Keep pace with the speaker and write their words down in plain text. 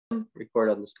record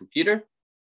on this computer.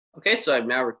 Okay, so I'm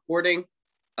now recording.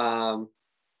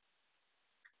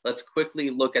 Let's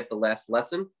quickly look at the last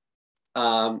lesson.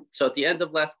 So at the end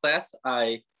of last class,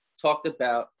 I talked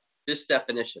about this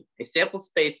definition. A sample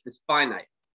space is finite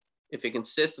if it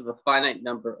consists of a finite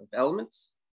number of elements.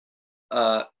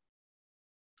 A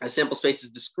sample space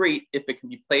is discrete if it can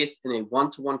be placed in a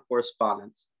one-to-one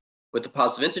correspondence with the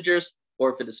positive integers,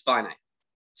 or if it is finite.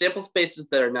 Sample spaces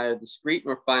that are neither discrete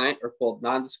nor finite are called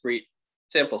non-discrete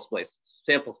sample spaces.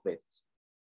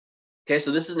 Okay,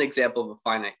 so this is an example of a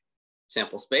finite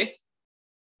sample space.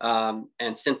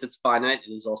 And since it's finite,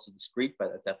 it is also discrete by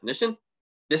that definition.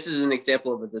 This is an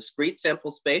example of a discrete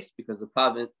sample space because the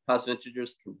positive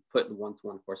integers can be put in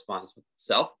one-to-one correspondence with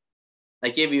itself. I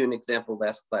gave you an example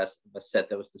last class of a set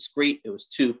that was discrete. It was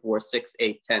 2, 4, 6,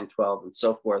 8, 10, 12, and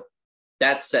so forth.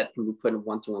 That set can be put in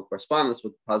one-to-one correspondence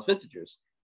with the positive integers,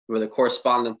 where the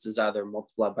correspondence is either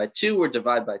multiplied by 2 or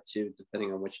divided by 2,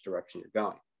 depending on which direction you're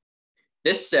going.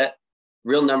 This set,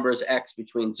 real numbers x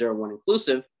between 0 and 1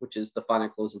 inclusive, which is the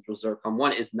finite closed interval 0,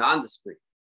 1, is non-discrete.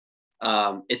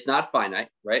 It's not finite,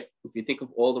 right? If you think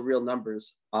of all the real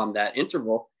numbers on that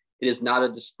interval, it is not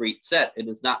a discrete set. It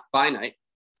is not finite,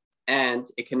 and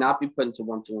it cannot be put into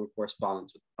one-to-one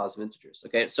correspondence with the positive integers.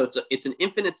 Okay, so it's an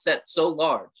infinite set so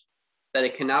large that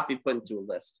it cannot be put into a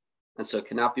list, and so it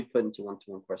cannot be put into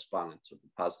one-to-one correspondence with the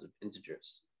positive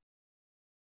integers.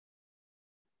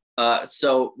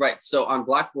 So on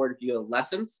Blackboard, if you go to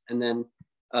lessons, and then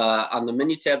on the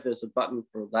menu tab, there's a button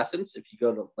for lessons. If you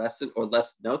go to lesson or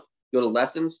lesson notes, go to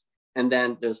lessons, and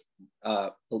then there's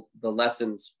the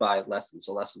lessons by lesson.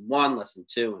 So lesson 1, lesson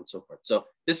 2, and so forth. So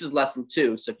this is lesson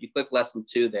 2. So if you click lesson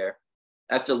 2 there,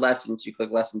 after lessons, you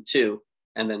click lesson 2,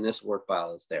 and then this Word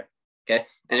file is there. Okay.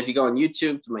 And if you go on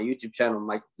YouTube to my YouTube channel,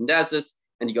 Michael Pendazis,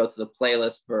 and you go to the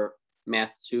playlist for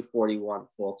Math 241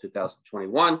 Fall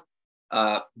 2021,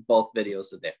 both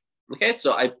videos are there. Okay.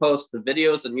 So I post the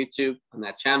videos on YouTube on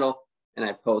that channel, and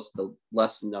I post the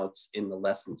lesson notes in the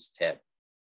lessons tab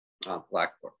on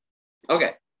Blackboard.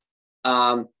 Okay.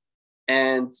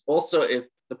 And also, if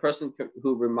the person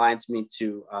who reminds me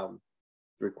to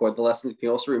record the lesson can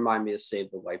also remind me to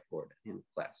save the whiteboard in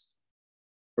class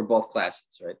for both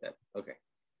classes, right? Okay.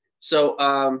 So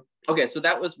okay, so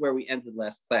that was where we ended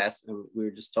last class, and we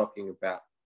were just talking about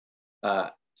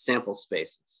sample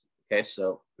spaces. Okay,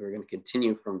 so we're going to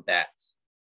continue from that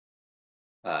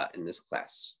in this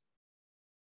class.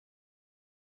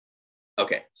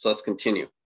 Okay, so let's continue.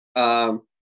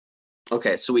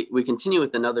 Okay, so we continue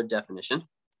with another definition.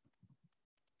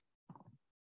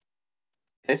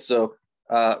 Okay, so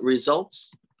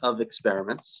results of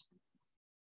experiments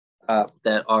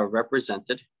that are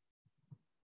represented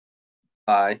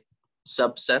by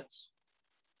subsets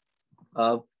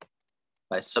of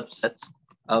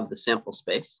the sample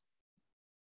space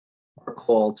are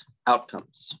called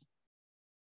outcomes.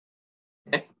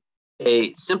 Okay,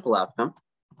 a simple outcome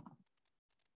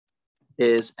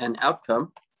is an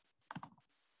outcome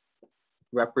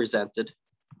represented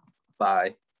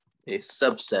by a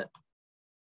subset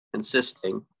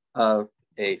consisting of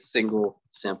a single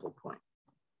sample point.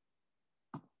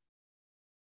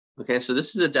 Okay, so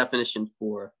this is a definition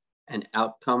for an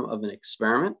outcome of an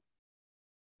experiment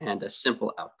and a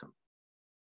simple outcome.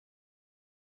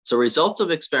 So results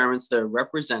of experiments that are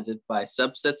represented by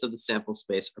subsets of the sample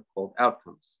space are called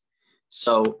outcomes.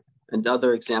 So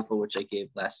another example, which I gave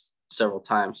several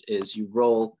times, is you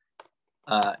roll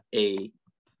a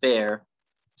fair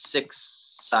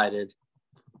 6-sided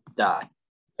die,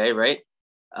 okay, right?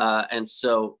 And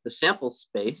so the sample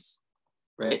space,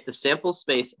 right? The sample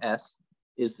space S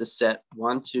is the set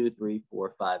 1, 2, 3,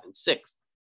 4, 5, and 6.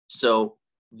 So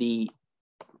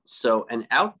an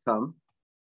outcome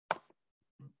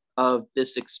of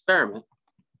this experiment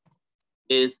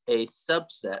is a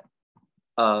subset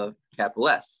of capital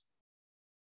S,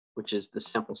 which is the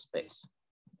sample space.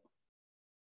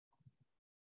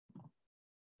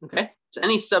 Okay, so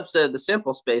any subset of the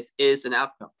sample space is an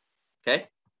outcome. Okay,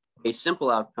 a simple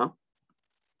outcome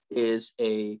is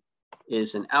an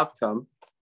outcome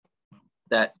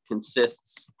that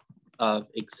consists of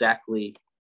exactly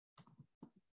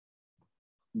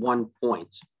one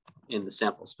point in the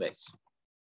sample space.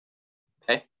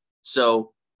 Okay,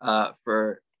 so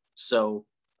the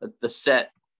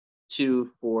set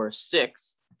 2, 4,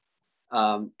 6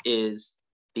 is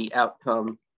the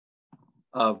outcome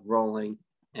of rolling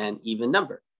an even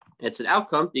number. It's an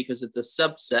outcome because it's a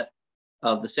subset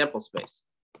of the sample space.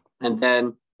 And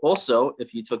then also,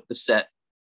 if you took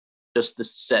just the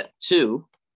set 2,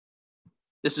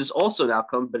 this is also an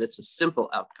outcome, but it's a simple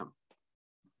outcome.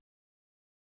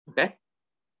 Okay,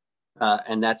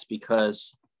 and that's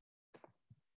because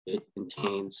it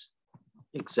contains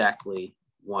exactly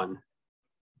one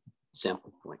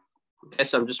sample point. Okay,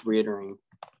 so I'm just reiterating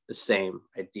the same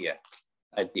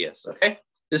ideas, okay?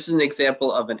 This is an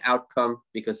example of an outcome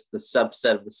because the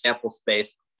subset of the sample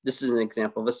space. This is an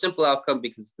example of a simple outcome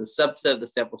because the subset of the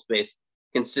sample space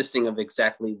consisting of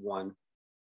exactly one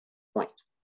point.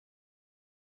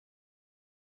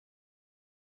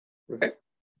 Okay.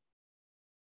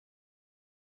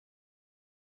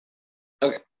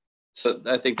 Okay, so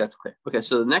I think that's clear. Okay,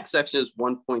 so the next section is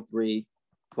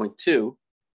 1.3.2,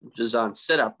 which is on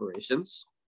set operations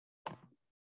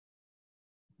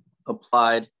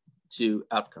applied to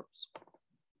outcomes.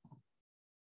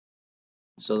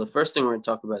 So the first thing we're going to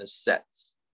talk about is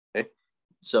sets. Okay,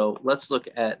 so let's look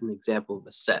at an example of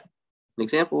a set. An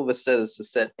example of a set is the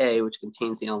set A, which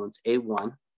contains the elements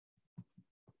A1,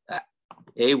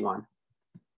 A1,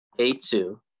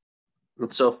 A2,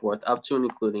 and so forth, up to and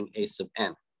including A sub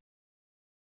n.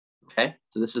 Okay,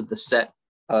 so this is the set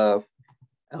of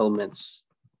elements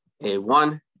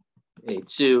A1,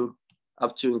 A2,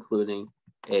 up to including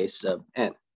A sub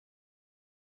n.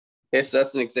 Okay, so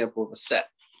that's an example of a set.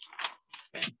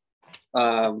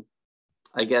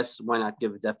 I guess why not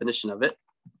give a definition of it?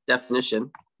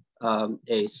 Definition,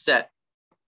 a set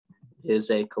is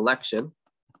a collection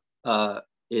of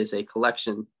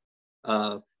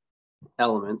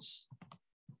elements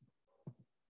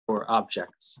or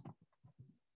objects.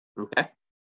 Okay,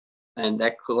 and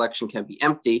that collection can be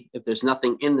empty. If there's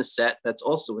nothing in the set, that's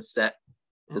also a set,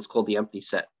 and it's called the empty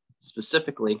set.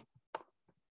 Specifically,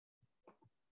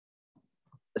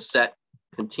 a set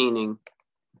containing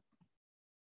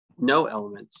no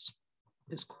elements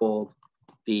is called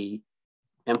the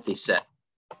empty set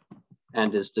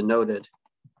and is denoted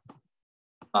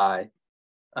by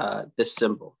this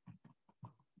symbol.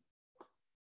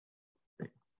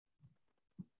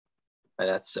 By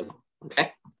that symbol,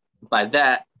 okay? By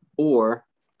that, or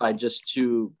by just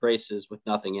two braces with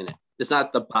nothing in it. It's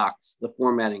not the box. The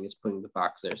formatting is putting the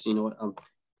box there. So you know what?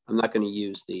 I'm not going to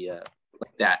use the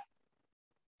like that.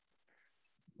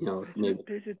 You know, maybe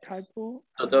there's a typo.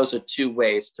 So those are two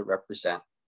ways to represent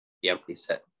the empty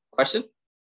set. Question?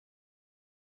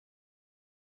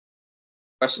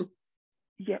 Question?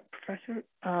 Yeah, Professor.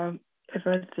 If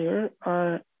right there,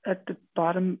 at the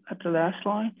bottom, at the last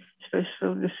line, so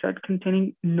the set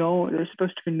containing no, there's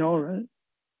supposed to be no, right?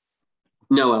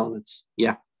 No elements.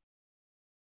 Yeah.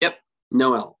 Yep.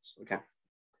 No elements. Okay.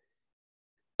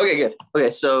 Okay, good.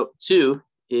 Okay, so 2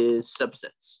 is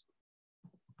subsets.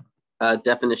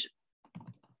 Definition.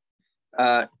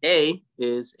 A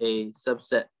is a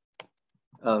subset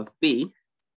of B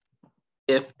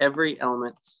if every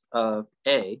element of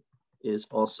A is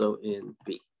also in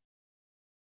B.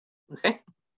 Okay.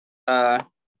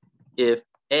 If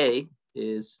A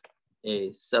is a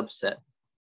subset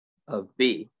of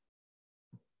B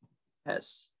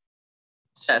as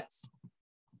sets,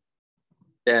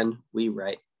 then we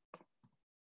write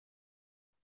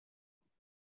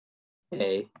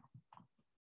A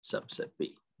subset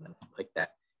B like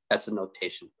that. That's the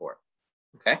notation for it.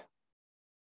 Okay.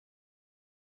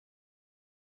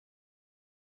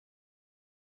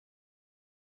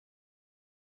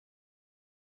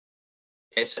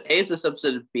 Okay, so A is a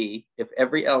subset of B if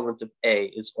every element of A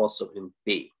is also in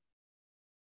B.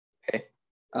 Okay,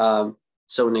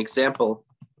 so an example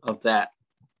of that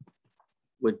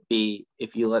would be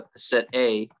if you let the set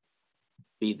A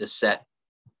be the set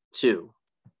 2,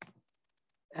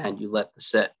 and you let the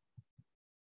set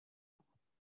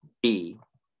B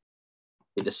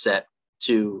be the set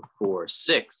 2, 4,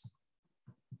 6,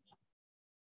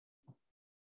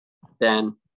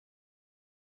 then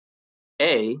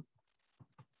A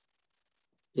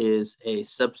is a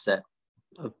subset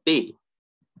of B,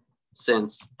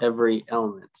 since every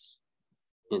element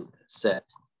in set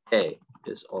A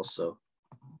is also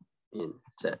in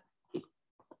set B.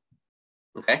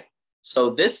 Okay, so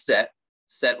this set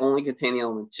only containing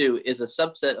element 2 is a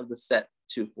subset of the set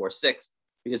 2, 4, 6,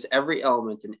 because every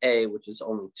element in A, which is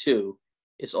only 2,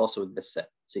 is also in this set.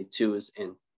 Say 2 is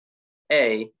in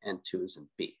A and 2 is in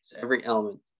B. So every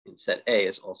element in set A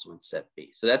is also in set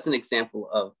B. So that's an example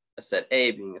of a set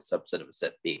A being a subset of a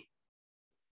set B.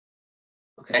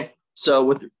 Okay,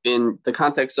 so in the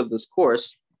context of this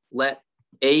course, let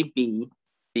A, B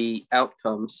be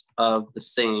outcomes of the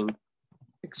same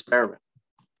experiment.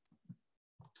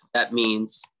 That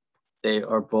means they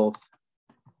are both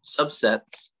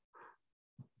subsets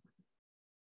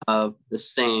of the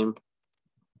same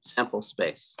sample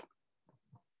space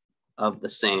of the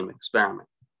same experiment.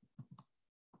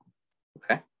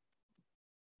 Okay.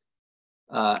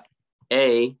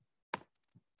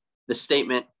 The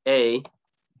statement A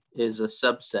is a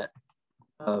subset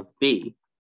of B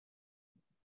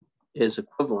is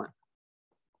equivalent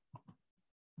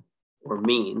or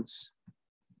means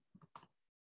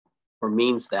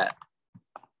that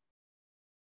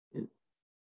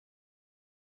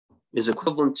is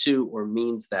equivalent to or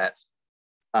means that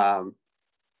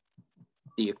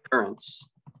the occurrence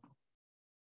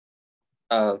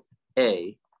of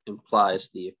A implies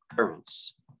the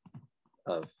occurrence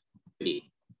of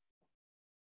B.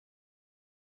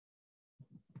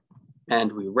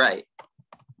 And we write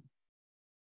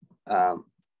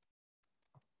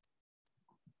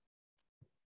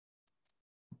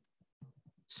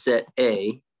set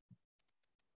A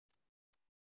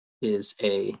is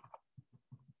a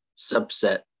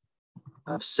subset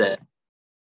of set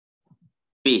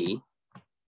B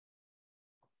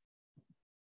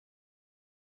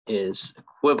is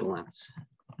equivalent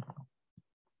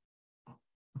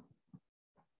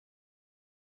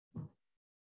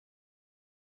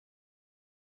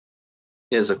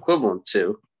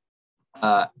to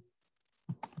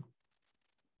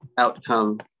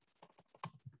outcome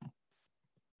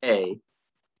A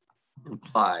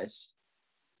implies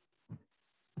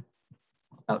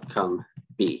outcome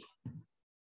B.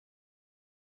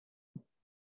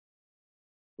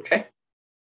 Okay.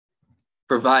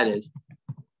 Provided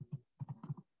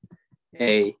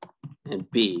A and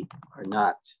B are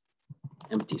not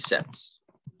empty sets.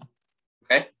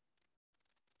 Okay.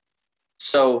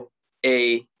 So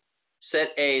a set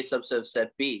A subset of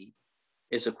set B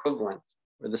is equivalent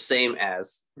or the same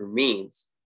as or means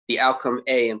the outcome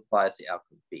A implies the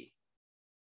outcome B.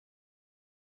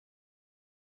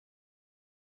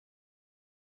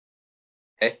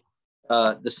 Okay.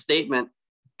 The statement,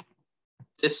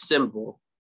 this symbol,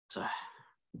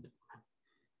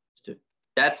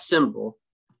 that symbol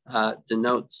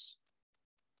denotes,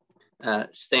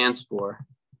 stands for,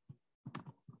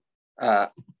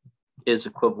 is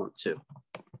equivalent to,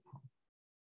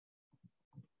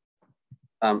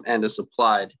 and is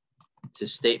applied to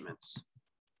statements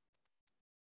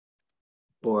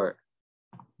or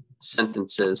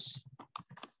sentences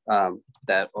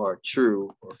that are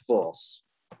true or false,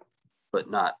 but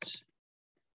not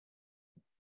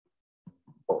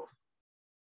both.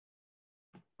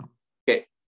 Okay,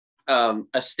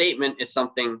 a statement is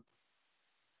something,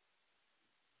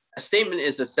 a statement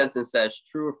is a sentence that is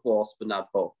true or false, but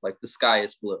not both, like the sky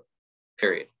is blue,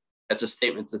 period. That's a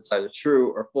statement that's either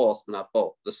true or false, but not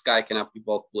both. The sky cannot be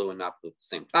both blue and not blue at the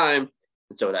same time.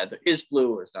 And so it either is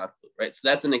blue or it's not blue, right? So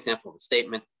that's an example of a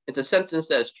statement. It's a sentence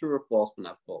that is true or false, but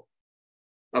not both.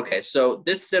 Okay, so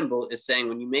this symbol is saying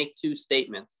when you make two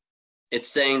statements, it's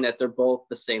saying that they're both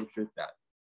the same truth value.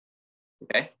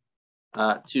 Okay,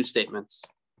 two statements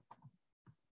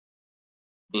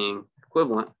being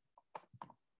equivalent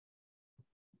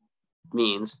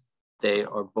means they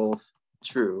are both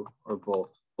true or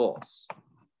both false,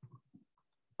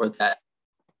 or that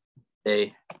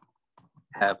they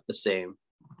have the same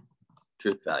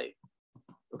truth value.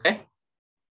 Okay,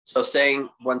 so saying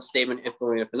one statement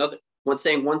equivalent of another, when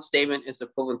saying one statement is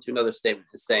equivalent to another statement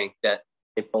is saying that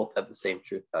they both have the same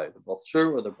truth value. They're both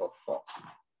true or they're both false.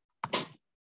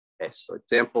 Okay, so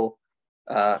example.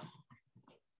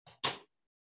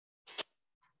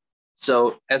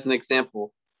 So as an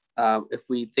example, if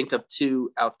we think of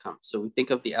two outcomes, so we think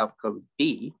of the outcome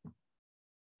B,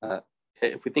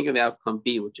 if we think of the outcome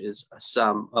B, which is a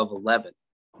sum of 11,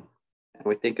 and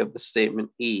we think of the statement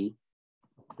E,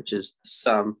 which is the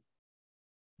sum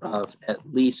of at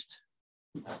least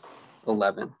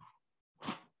 11,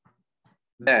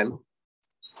 then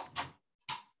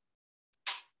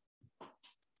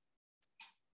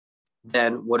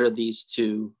what are these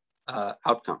two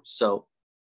outcomes? So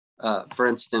for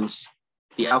instance,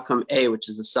 the outcome A, which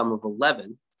is the sum of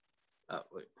 11,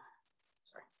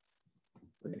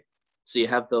 so you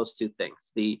have those two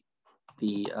things. The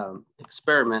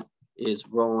experiment is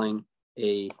rolling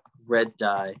a red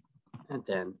die and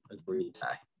then a green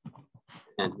die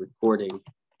and recording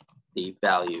the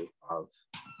value of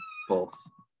both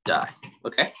die.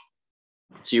 Okay,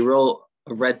 so you roll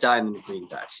a red die and then a green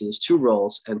die. So there's two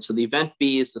rolls, and so the event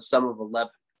B is the sum of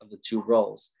 11 of the two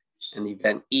rolls, and the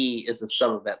event E is the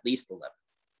sum of at least 11.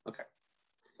 Okay,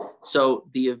 so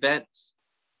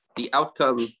the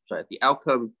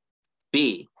outcome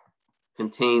B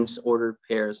contains ordered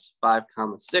pairs 5,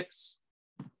 6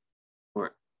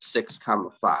 or 6,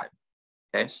 5.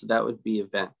 Okay, so that would be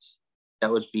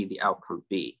the outcome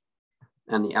B.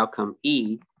 And the outcome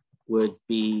E would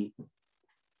be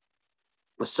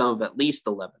the sum of at least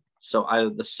 11. So either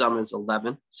the sum is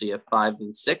 11, so you have 5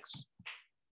 then 6,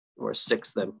 or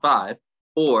 6 then 5,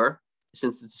 or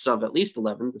since it's a sum of at least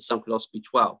 11, the sum could also be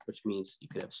 12, which means you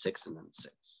could have 6 and then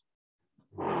 6.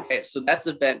 Okay, so that's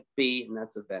event B and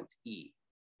that's event E.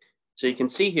 So you can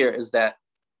see here is that,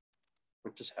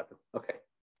 what just happened? Okay.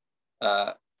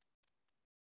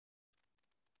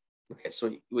 Okay,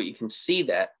 so what you can see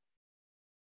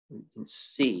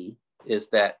is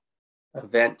that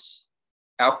event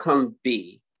outcome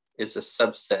B is a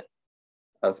subset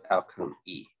of outcome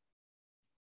E.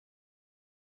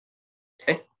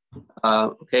 Okay.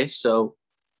 Okay, so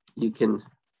you can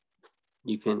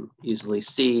easily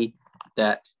see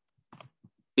that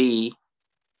B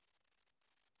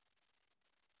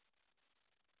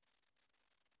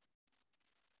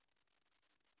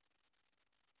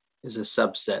is a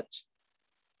subset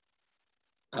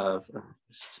of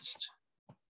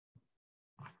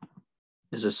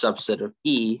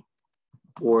E,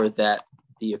 or that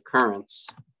the occurrence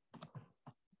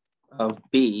of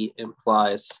B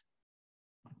implies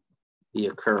the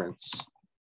occurrence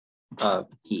of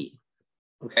E.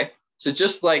 Okay, so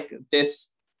just like this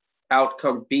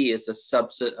outcome B is a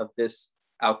subset of this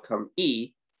outcome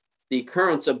E, the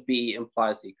occurrence of B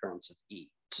implies the occurrence of E.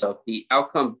 So if the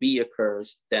outcome B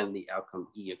occurs, then the outcome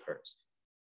E occurs.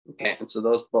 Okay, and so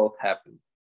those both happen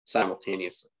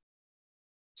simultaneously.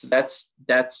 So that's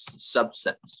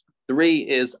subsets. 3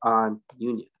 is on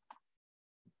union.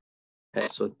 Okay,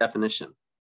 so definition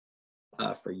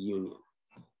for union.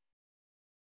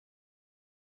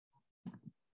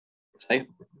 Okay,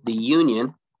 the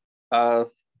union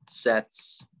of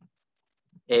sets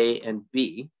A and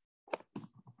B,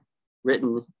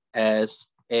 written as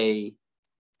A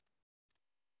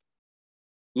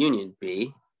union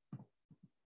B,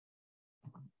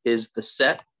 is the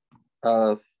set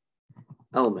of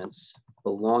elements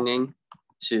belonging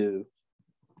to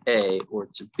A or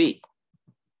to B.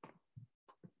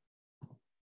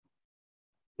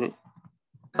 Okay.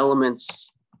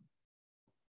 Elements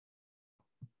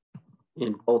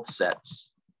in both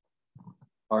sets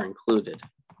are included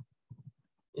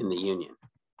in the union.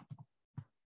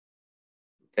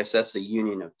 Okay, so that's the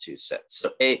union of two sets.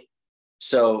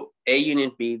 So A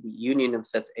union B, the union of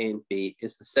sets A and B,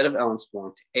 is the set of elements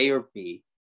belonging to A or B.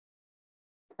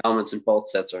 Elements in both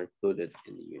sets are included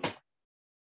in the union.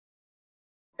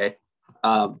 Okay,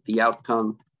 the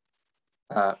outcome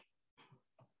A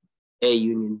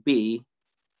union B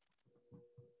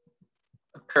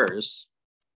occurs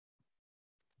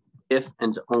if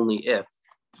and only if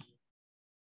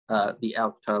the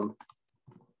outcome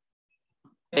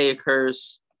A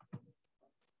occurs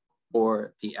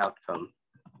or the outcome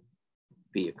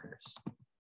B occurs,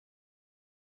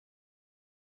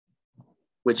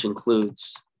 which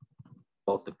includes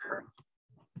both occurring.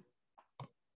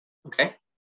 Okay,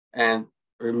 and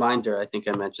a reminder, I think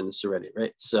I mentioned this already,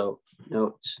 right? So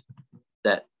note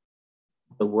that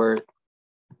the word,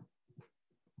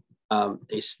 a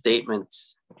statement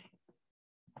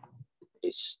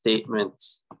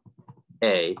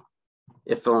A,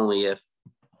 if only if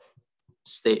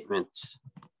statement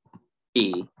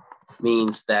B,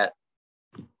 means that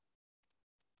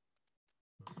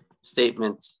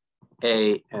statement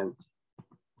A and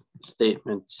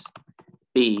statement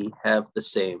B have the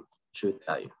same truth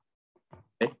value.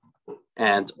 Okay?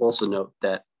 And also note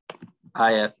that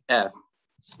IFF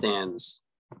stands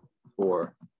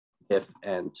for if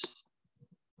and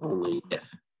only if.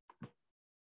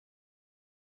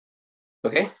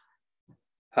 Okay.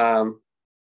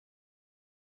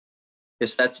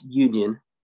 Yes, that's union,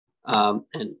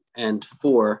 and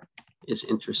 4 is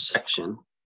intersection.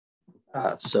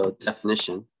 So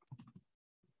definition.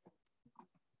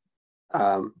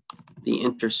 The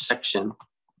intersection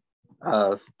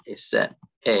of a set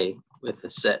A with a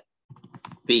set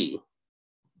B,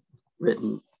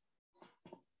 written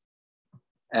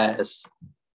as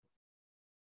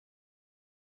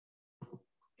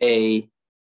A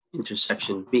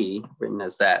intersection B, written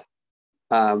as that,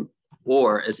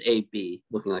 or as AB,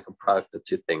 looking like a product of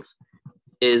two things,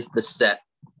 is the set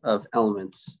of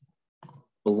elements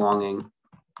belonging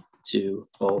to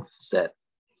both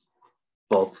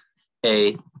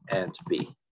A and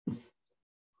B.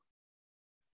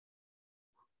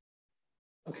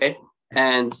 Okay,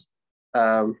 and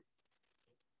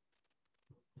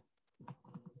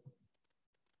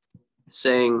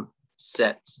saying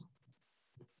set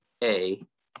A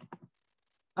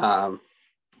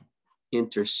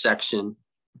intersection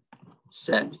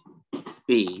set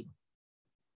B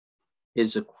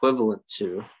is equivalent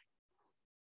to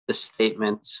the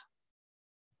statement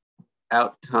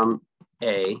outcome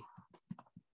A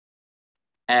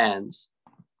and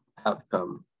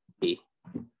outcome B.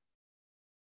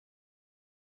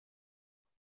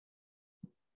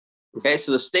 Okay,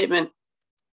 so the statement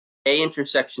A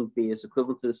intersection B is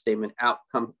equivalent to the statement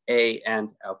outcome A and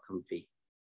outcome B.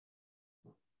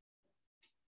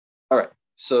 All right,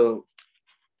 so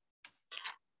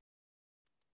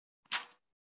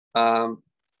all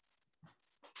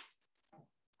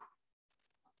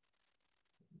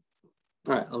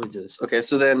right, let me do this. Okay,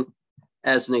 so then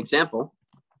as an example,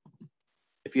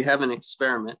 if you have an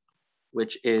experiment,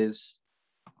 which is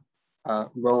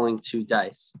rolling 2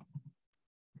 dice,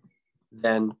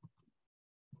 then,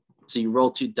 so you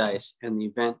roll 2 dice and the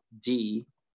event D,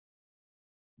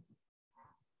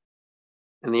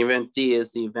 and the event D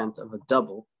is the event of a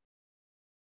double,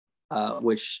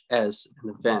 which as an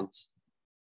event,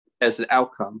 as an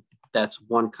outcome, that's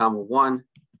 1, 1,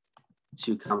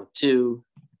 2, 2,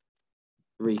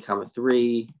 3,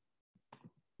 3,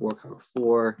 4,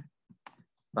 4,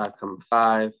 5,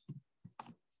 5,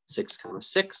 6,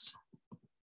 6.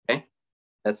 Okay,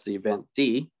 that's the event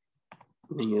D.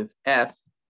 And then you have F,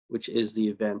 which is the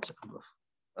event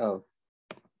of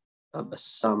a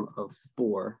sum of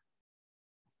 4.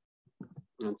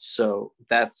 And so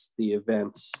that's the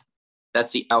events,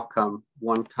 that's the outcome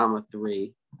 1,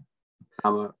 3,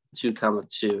 2, 2,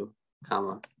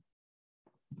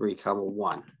 3,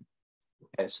 1.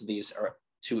 Okay, so these are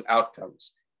 2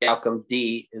 outcomes. The outcome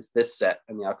D is this set,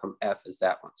 and the outcome F is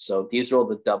that one. So these are all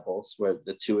the doubles where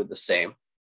the 2 are the same.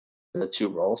 The 2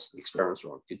 rolls, the experiment's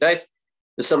rolling 2 dice.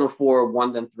 The sum of 4,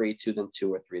 1, then 3, 2, then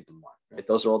 2, or 3, then 1. Right?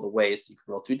 Those are all the ways you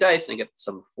can roll 2 dice and get the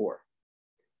sum of 4.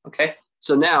 Okay,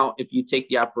 so now if you take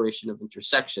the operation of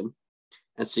intersection,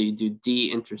 and so you do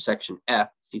D intersection F,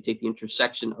 so you take the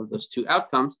intersection of those 2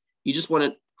 outcomes, you just want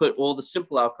to put all the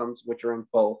simple outcomes which are in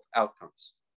both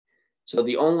outcomes. So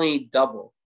the only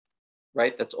double,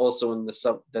 right, that's also in the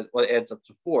sum, that what adds up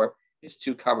to 4 is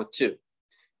 2, 2.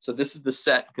 So this is the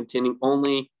set containing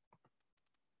only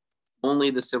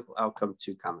the simple outcome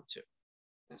 2, 2.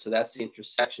 And so that's the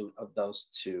intersection of those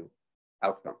 2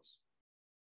 outcomes.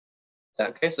 Is that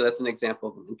okay? So that's an example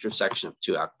of an intersection of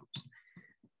 2 outcomes.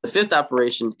 The 5th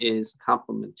operation is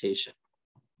complementation.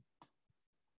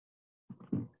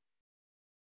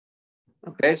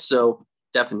 Okay, so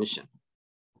definition.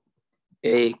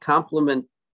 A complementation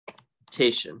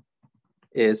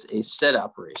is a set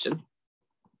operation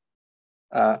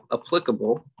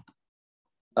applicable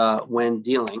when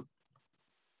dealing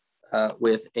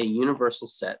with a universal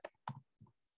set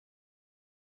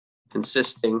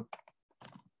consisting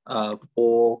of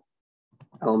all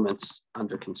elements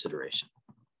under consideration.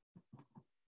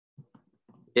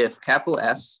 If capital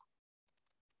S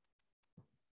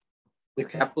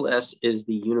is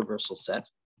the universal set,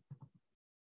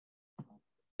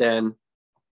 then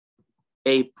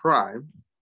A prime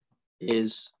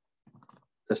is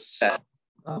the set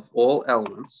of all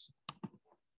elements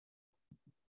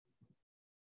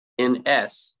in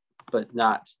S, but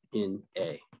not in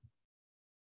A.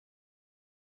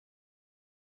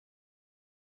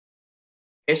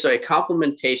 Okay, so a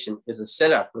complementation is a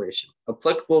set operation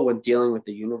applicable when dealing with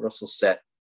the universal set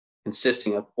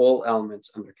consisting of all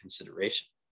elements under consideration.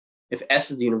 If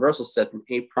S is the universal set, then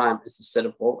A prime is the set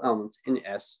of all elements in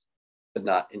S, but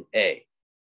not in A.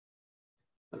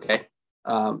 Okay,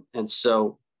 and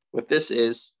so what this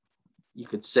is, you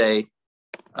could say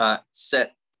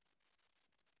set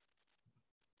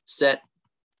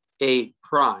A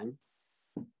prime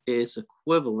is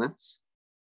equivalent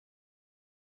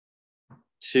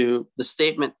to the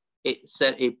statement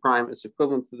set A prime is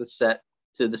equivalent to the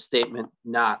statement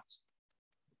not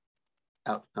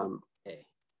outcome A.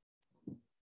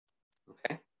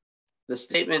 Okay, the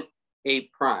statement A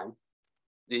prime,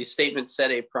 the statement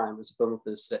set A prime is equivalent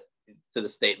to the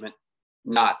statement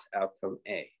not outcome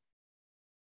A.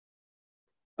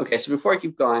 Okay, so before I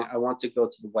keep going, I want to go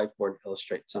to the whiteboard and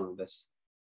illustrate some of this.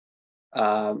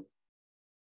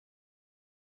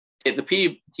 The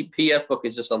PDF book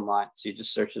is just online, so you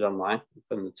just search it online,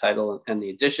 put in the title and the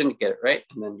edition to get it right,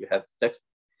 and then you have the text.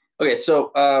 Okay,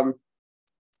 so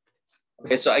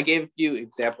I gave a few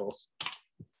examples.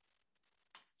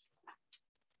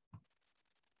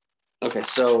 Okay,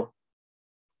 so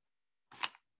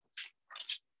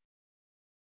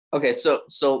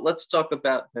let's talk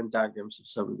about Venn diagrams of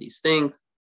some of these things.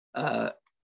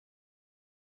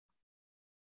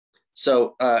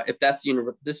 If that's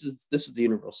this is the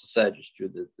universal set, I just drew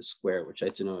the square, which I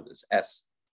denote as S.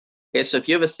 Okay, so if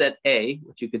you have a set A,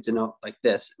 which you could denote like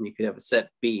this, and you could have a set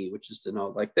B, which is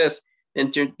denoted like this, then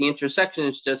the intersection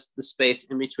is just the space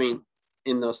in between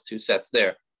in those 2 sets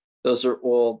there. Those are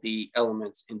all the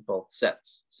elements in both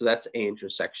sets. So that's A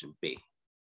intersection B.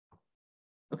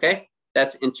 Okay,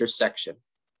 that's intersection.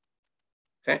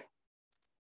 Okay.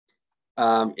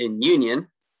 In union,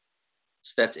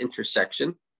 so that's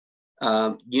intersection.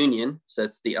 Union, so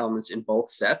that's the elements in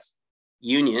both sets.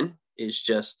 Union is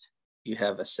just, you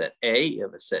have a set A, you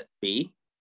have a set B.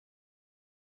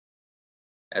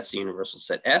 That's the universal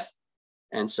set S.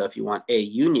 And so if you want A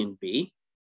union B,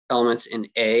 elements in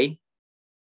A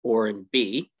or in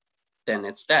B, then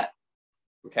it's that.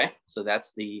 Okay, so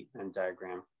that's the Venn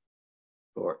diagram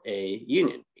for A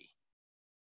union B.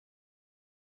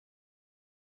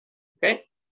 Okay,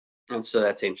 and so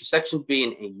that's A intersection B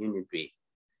and A union B.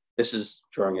 This is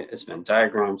drawing it as Venn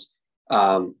diagrams.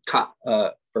 For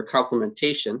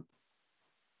complementation,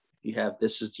 you have,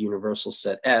 this is the universal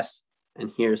set S,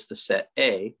 and here's the set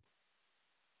A.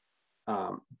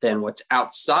 Then what's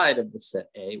outside of the set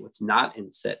A, what's not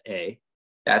in set A,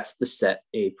 that's the set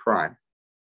A prime.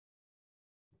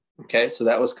 Okay, so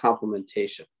that was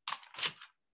complementation.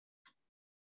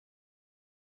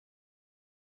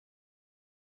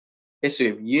 Okay, so we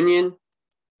have union,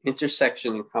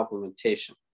 intersection, and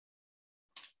complementation.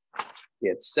 We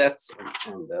had sets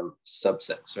and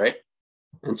subsets, right?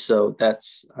 And so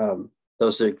that's,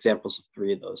 those are examples of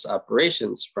 3 of those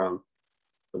operations from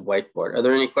the whiteboard. Are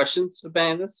there any questions about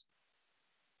any of this?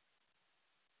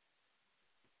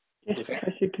 Yes, okay.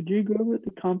 Professor, could you go over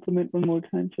the complement one more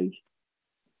time, please?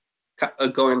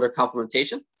 Going under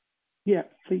complementation? Yeah,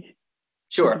 please.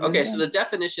 Sure. Okay, so the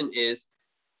definition is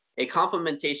a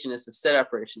complementation is a set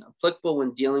operation applicable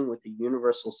when dealing with a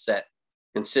universal set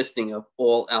consisting of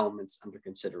all elements under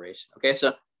consideration. Okay,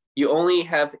 so you only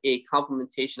have a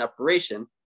complementation operation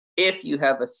if you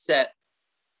have a set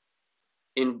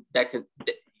in that could,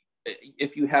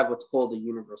 if you have what's called a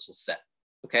universal set.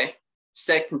 Okay,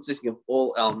 set consisting of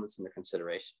all elements under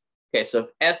consideration. Okay, so if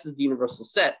S is the universal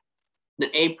set, then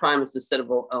A prime is the set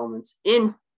of all elements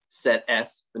in set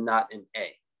S, but not in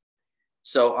A.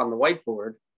 So on the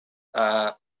whiteboard,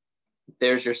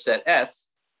 there's your set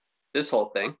S, this whole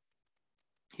thing.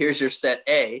 Here's your set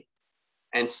A,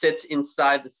 and sits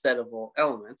inside the set of all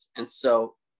elements. And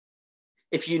so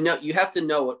if you know, you have to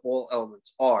know what all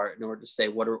elements are in order to say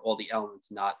what are all the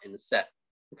elements not in the set.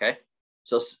 Okay,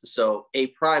 so A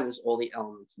prime is all the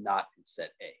elements not in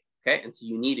set A. Okay, and so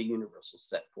you need a universal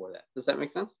set for that. Does that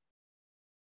make sense?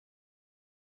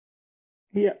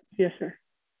 Yeah, yes, sir.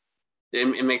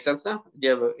 It makes sense now? Do you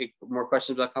have more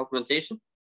questions about complementation?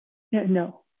 Yeah,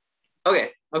 no.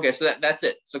 Okay, so that's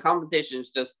it. So complementation is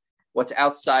just what's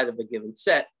outside of a given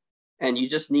set, and you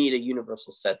just need a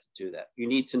universal set to do that. You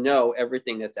need to know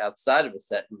everything that's outside of a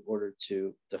set in order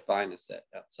to define a set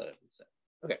outside of a set.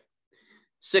 Okay,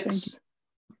 6.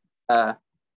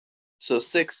 So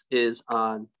 6 is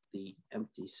on the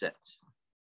empty set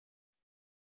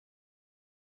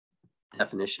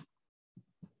definition.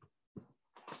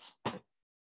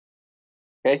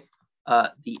 Okay,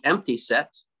 the empty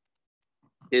set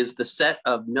is the set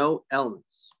of no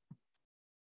elements.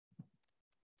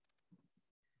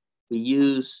 We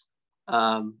use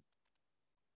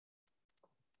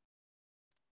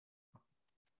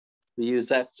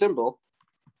that symbol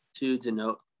to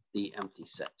denote the empty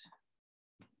set.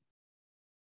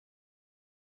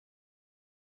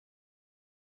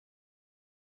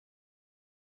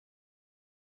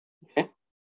 Okay.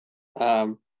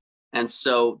 And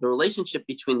so the relationship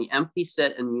between the empty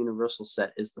set and the universal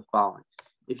set is the following.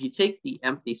 If you take the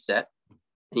empty set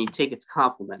and you take its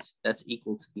complement, that's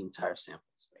equal to the entire sample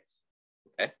space.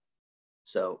 Okay.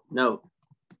 So note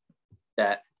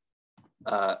that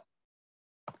the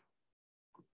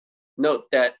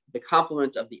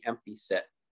complement of the empty set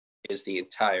is the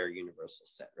entire universal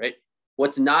set, right?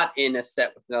 What's not in a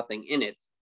set with nothing in it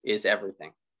is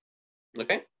everything.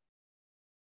 Okay.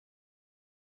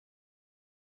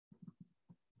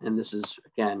 And this is,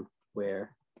 again,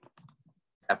 where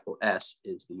capital S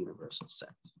is the universal set.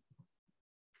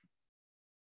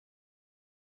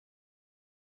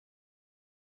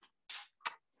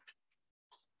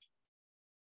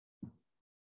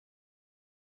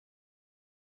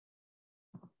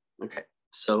 Okay,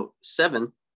 so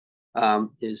 7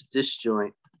 is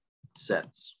disjoint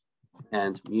sets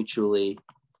and mutually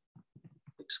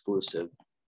exclusive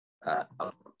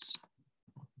outcomes.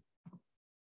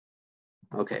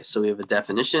 Okay, so we have a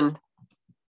definition.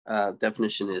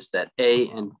 Definition is that A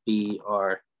and B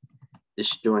are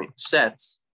disjoint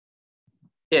sets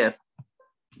if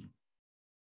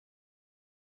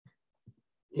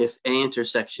A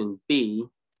intersection B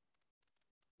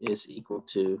is equal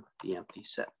to the empty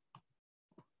set.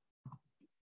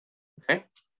 Okay,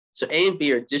 so A and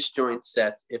B are disjoint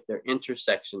sets if their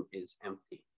intersection is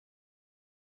empty.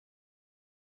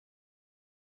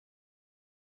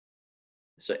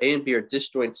 So A and B are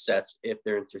disjoint sets if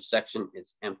their intersection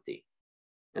is empty.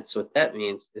 And so what that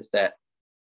means is that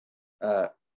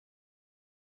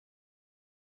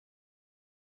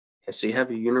Okay, so you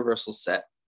have a universal set.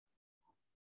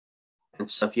 And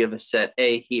so if you have a set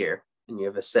A here and you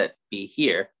have a set B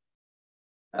here,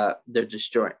 they're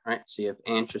disjoint, right? So you have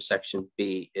A intersection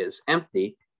B is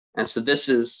empty. And so this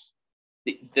is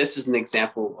an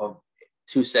example of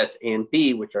two sets A and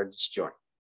B, which are disjoint.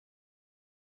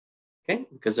 Okay,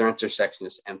 because their intersection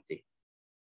is empty.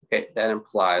 Okay, that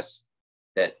implies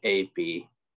that A, B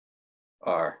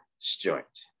are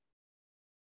disjoint.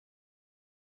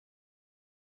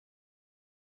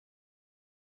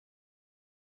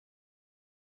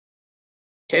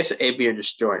 Okay, so A, B are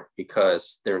disjoint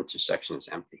because their intersection is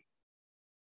empty.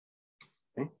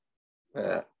 Okay.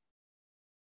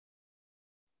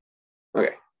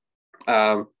 Okay.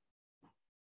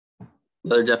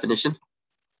 Another definition.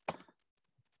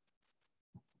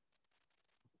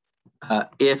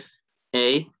 If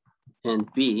A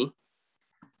and B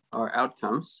are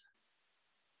outcomes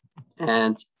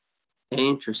and A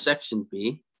intersection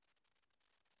B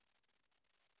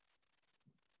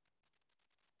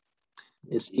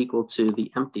is equal to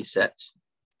the empty set,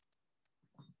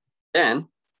 then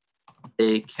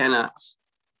they cannot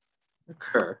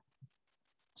occur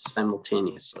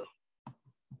simultaneously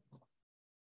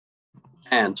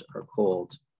and are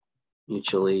called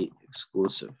mutually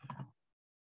exclusive.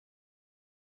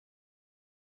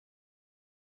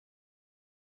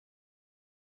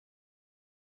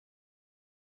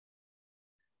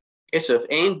 Okay, so if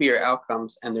A and B are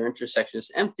outcomes and their intersection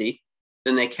is empty,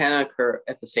 then they cannot occur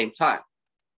at the same time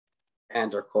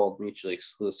and are called mutually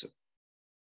exclusive.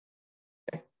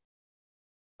 Okay.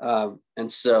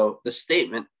 And so the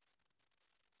statement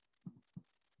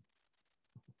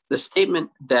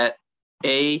that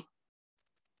A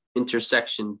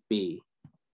intersection B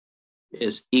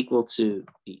is equal to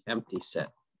the empty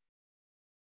set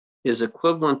is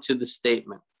equivalent to the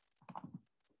statement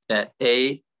that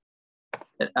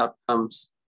outcomes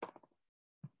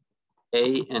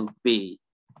A and B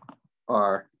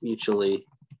are mutually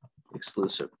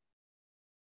exclusive.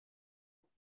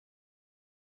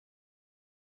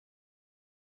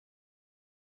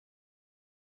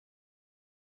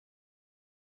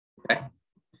 Okay.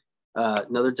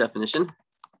 Another definition.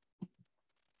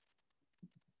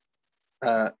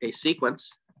 A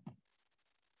sequence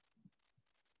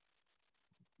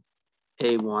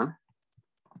A1,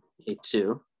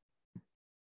 A2,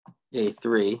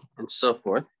 A3, and so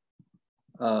forth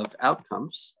of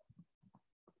outcomes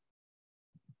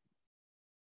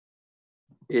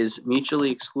is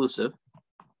mutually exclusive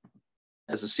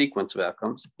as a sequence of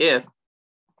outcomes if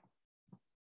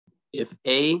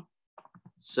A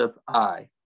sub I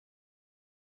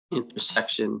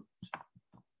intersection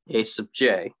A sub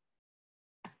J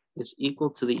is equal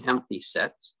to the empty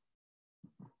set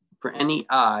for any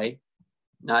I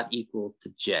not equal to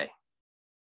J,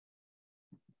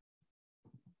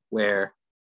 where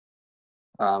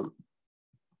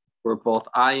both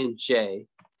I and J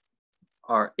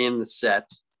are in the set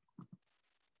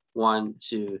 1,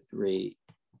 2, 3,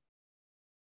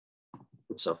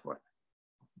 and so forth.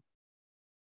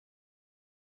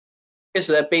 Okay,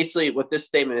 so that basically what this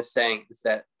statement is saying is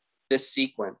that this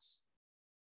sequence,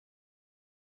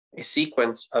 a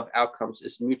sequence of outcomes,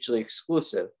 is mutually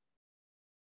exclusive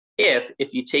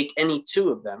if you take any two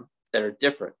of them that are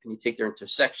different and you take their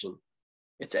intersection,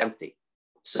 it's empty.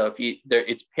 So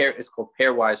it's called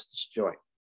pairwise disjoint.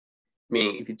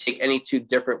 Meaning if you take any two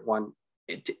different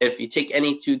if you take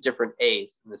any two different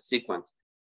A's in the sequence,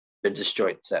 they're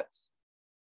disjoint sets.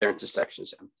 Their intersection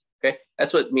is empty. Okay,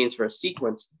 that's what it means for a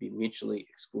sequence to be mutually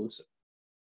exclusive.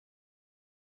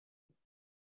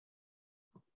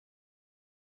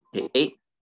 Okay, 8.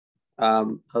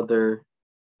 Other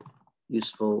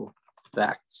useful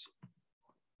facts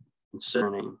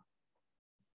concerning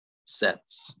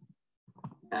sets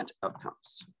and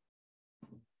outcomes.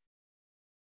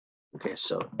 Okay,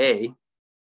 so A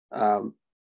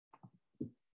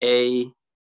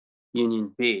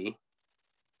union B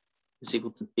is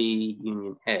equal to B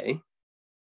union A.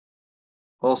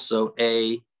 Also,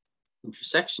 A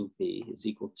intersection B is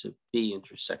equal to B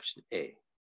intersection A.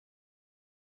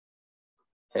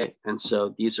 Okay, and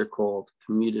so these are called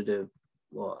commutative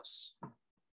laws. Okay,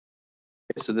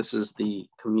 so this is the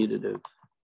commutative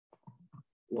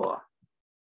law.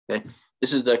 Okay,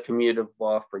 this is the commutative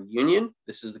law for union.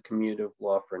 This is the commutative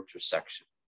law for intersection.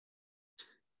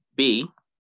 B,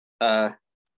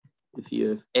 if you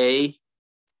have A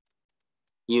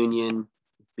union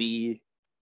B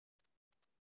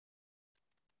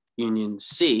union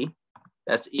C,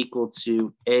 that's equal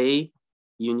to A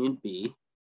union B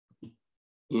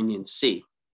union C.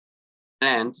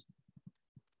 And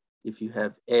if you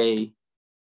have A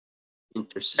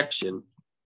intersection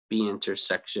B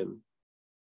intersection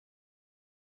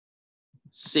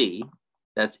C,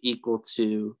 that's equal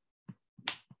to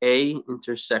A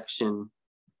intersection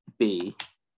B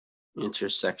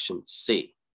intersection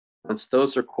C. And so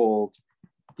those are called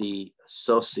the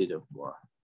associative law.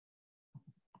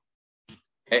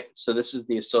 Okay, so this is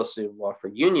the associative law for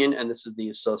union, and this is the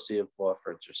associative law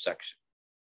for intersection.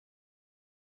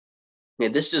 Yeah,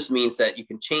 this just means that you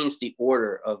can change the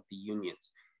order of the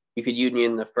unions. You could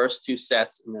union the first two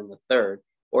sets and then the third,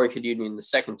 or you could union the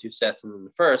second two sets and then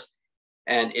the first,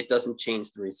 and it doesn't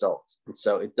change the result. And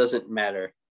so it doesn't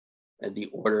matter the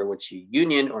order which you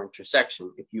union or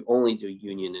intersection if you only do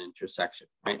union and intersection,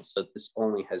 right? So this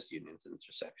only has unions and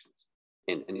intersections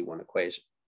in any one equation.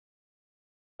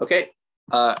 Okay,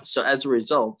 so as a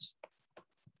result,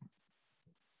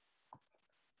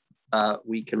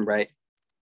 we can write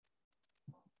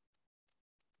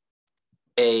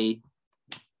A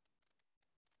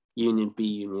union B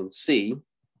union C,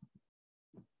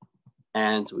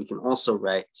 and we can also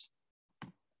write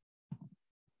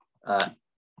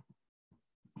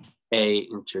A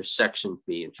intersection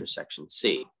B intersection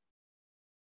C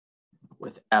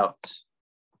without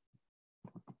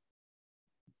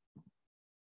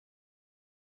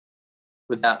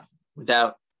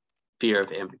fear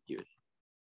of ambiguity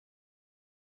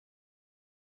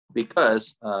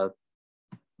because of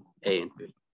A and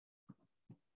B.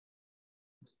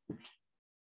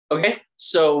 Okay,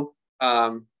 so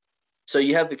so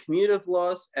you have the commutative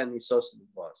laws and the associative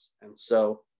laws, and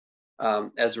so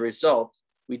as a result,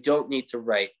 we don't need to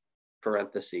write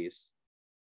parentheses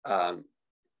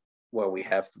where we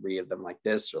have three of them like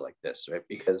this or like this, right?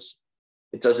 Because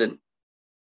it doesn't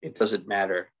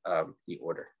matter the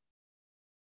order.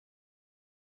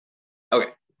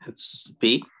 Okay, that's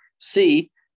B.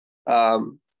 C are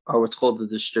what's called the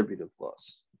distributive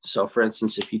laws. So for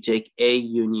instance, if you take A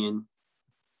union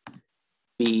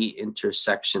B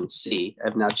intersection C,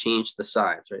 I've now changed the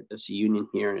signs, right? There's a union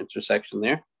here and intersection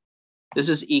there. This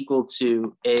is equal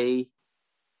to A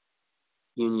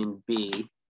union B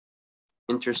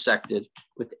intersected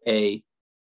with A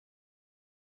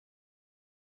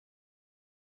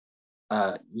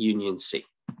union C.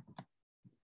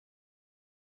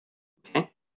 Okay,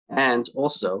 and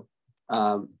also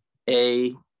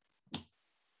A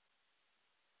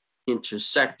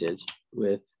intersected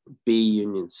with B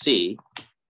union C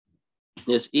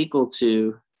is equal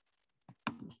to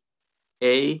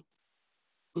A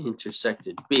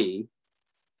intersected B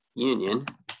union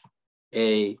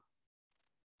A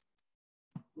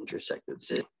intersected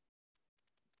C.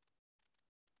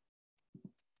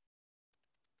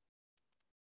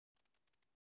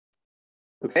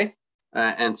 Okay,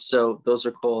 and so those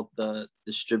are called the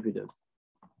distributive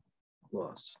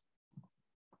laws.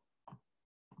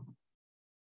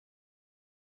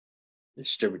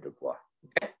 Distributive law.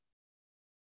 Okay.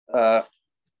 All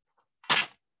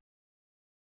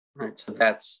right, so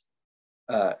that's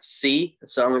C.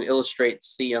 So I'm going to illustrate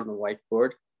C on the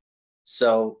whiteboard.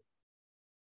 So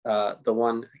the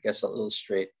one I guess I'll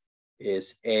illustrate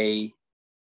is A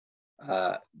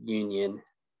union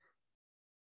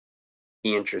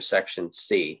B intersection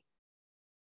C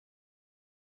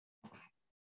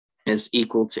is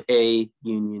equal to A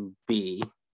union B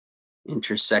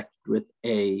intersect with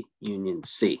A union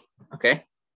C. Okay.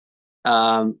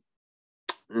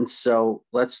 And so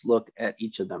let's look at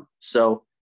each of them. So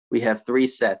we have three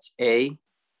sets, A,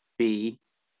 B,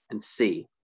 and C.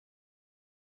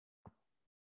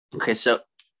 Okay, so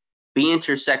B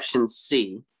intersection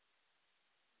C,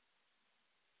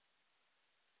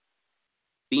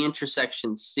 B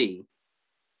intersection C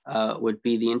would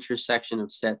be the intersection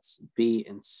of sets B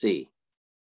and C.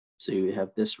 So you have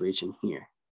this region here,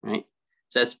 right?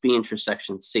 So that's B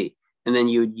intersection C. And then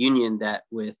you would union that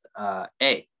with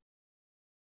A.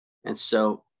 And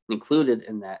so included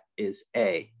in that is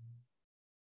A.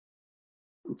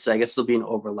 And so I guess there'll be an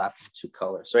overlap of two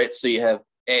colors, right? So you have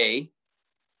A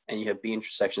and you have B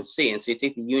intersection C. And so you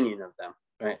take the union of them,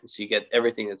 right? And so you get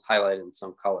everything that's highlighted in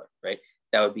some color, right?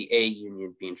 That would be A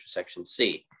union B intersection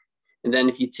C. And then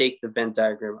if you take the Venn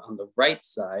diagram on the right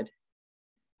side,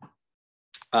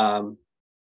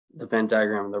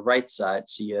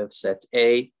 so you have sets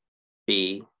A,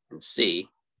 B, and C.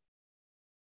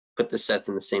 Put the sets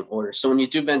in the same order. So when you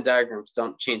do Venn diagrams,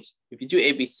 don't change. If you do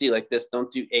A, B, C like this, don't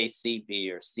do A, C,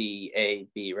 B, or C, A,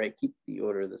 B, right? Keep the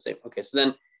order the same. Okay, so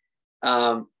then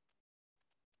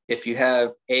if you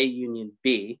have A union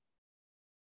B,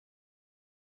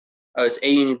 it's A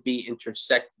union B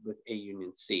intersected with A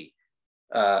union C.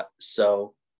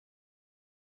 So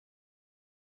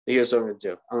here's what I'm going to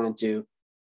do. I'm going to do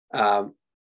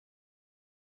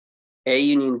A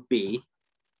union B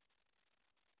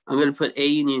I'm going to put A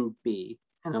union B,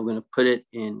 and I'm going to put it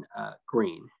in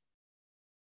green.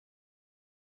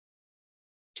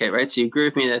 Okay, right? So you agree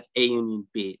with me that's A union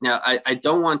B. Now, I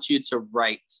don't want you to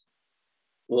write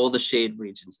all the shade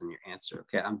regions in your answer,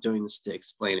 okay? I'm doing this to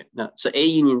explain it. No, so A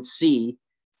union C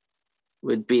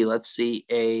would be, let's see,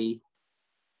 A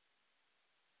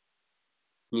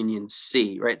union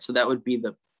C, right? So that would be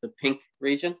the pink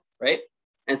region, right?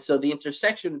 And so the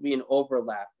intersection would be an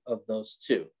overlap of those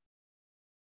two,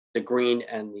 the green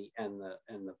and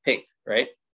the pink, right?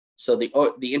 So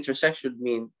the intersection would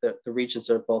mean that the regions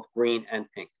are both green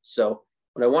and pink. So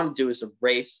what I want to do is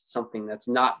erase something that's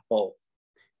not both.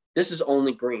 This is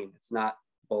only green. It's not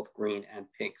both green and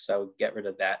pink. So I would get rid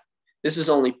of that. This is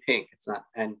only pink. It's not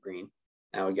and green.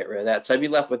 I would get rid of that. So I'd be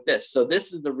left with this. So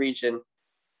this is the region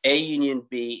A union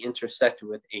B intersected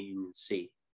with A union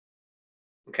C.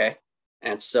 Okay.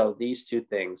 And so these two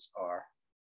things are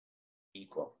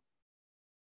equal.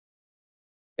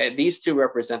 Okay, these two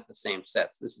represent the same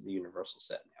sets. This is the universal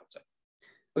set on the outside.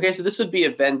 Okay, so this would be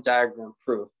a Venn diagram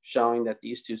proof showing that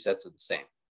these two sets are the same.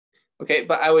 Okay,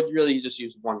 but I would really just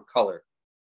use one color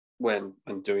when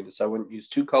doing this. I wouldn't use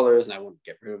two colors and I wouldn't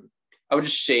get rid of it. I would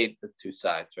just shade the two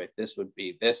sides, right? This would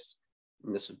be this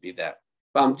and this would be that.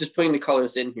 But I'm just putting the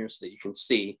colors in here so that you can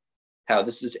see how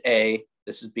this is A,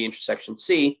 this is B intersection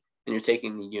C, and you're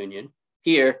taking the union.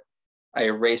 Here, I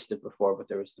erased it before, but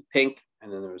there was the pink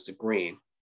and then there was the green.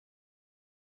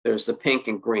 There's the pink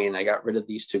and green. I got rid of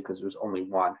these two because there was only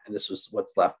one, and this was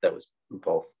what's left that was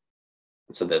both.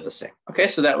 And so they're the same. Okay,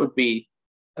 so that would be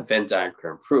a Venn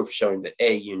diagram proof showing that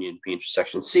A union B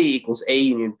intersection C equals A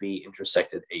union B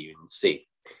intersected A union C.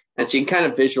 And so you can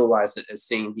kind of visualize it as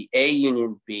saying the A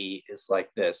union B is like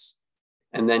this,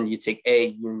 and then you take A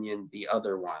union the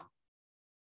other one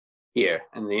here,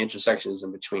 and the intersection is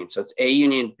in between. So it's A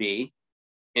union B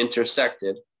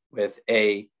intersected with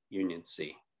A union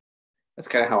C. That's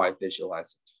kind of how I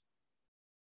visualize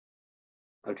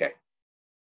it. Okay.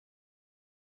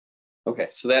 Okay,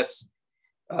 so that's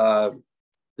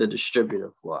the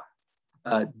distributive law.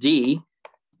 D,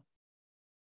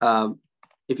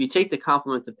 if you take the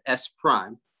complement of S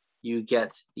prime, you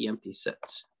get the empty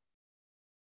sets.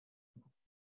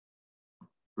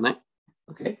 Right?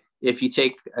 Okay. If you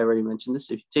take, I already mentioned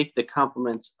this, if you take the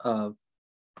complement of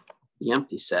the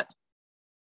empty set,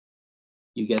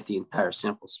 you get the entire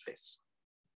sample space.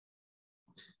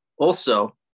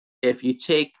 Also, if you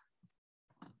take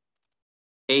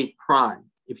A prime,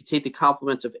 if you take the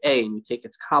complement of A and you take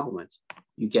its complement,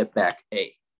 you get back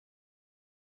A.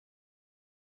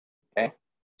 Okay,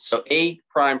 so A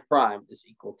prime prime is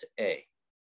equal to A.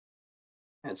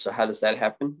 And so how does that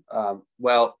happen?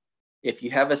 Well, if you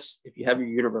have your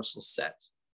universal set,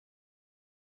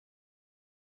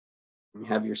 you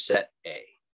have your set A,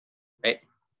 right?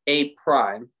 A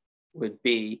prime would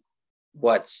be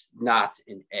what's not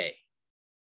in A.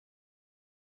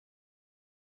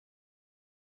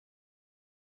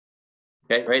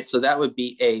 Okay, right? So that would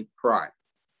be A prime.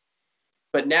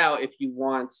 But now if you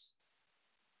want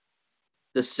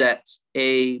the sets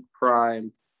A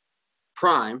prime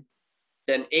prime,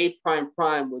 then A prime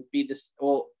prime would be this,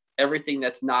 well, everything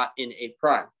that's not in A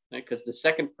prime, right? Because the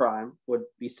second prime would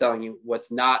be telling you what's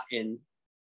not in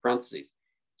parentheses.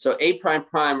 So A prime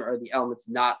prime are the elements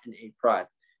not in A prime.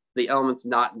 The elements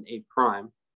not in A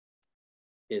prime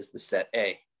is the set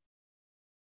A.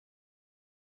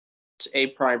 So A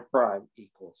prime prime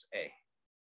equals A.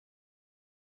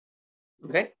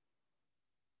 Okay.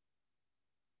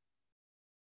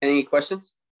 Any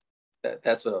questions?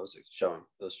 That's what I was showing,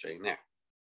 illustrating there.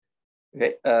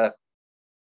 Okay.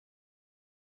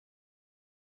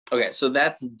 Okay, so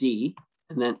that's D.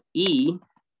 And then E,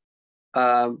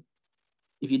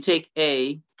 if you take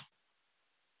A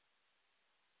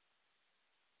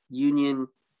union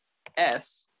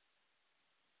S,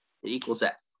 it equals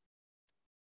S.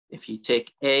 If you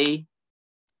take A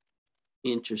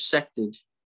intersected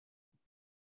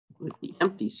with the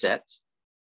empty set,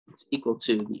 it's equal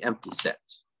to the empty set.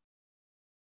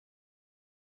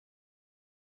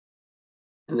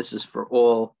 And this is for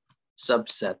all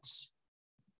subsets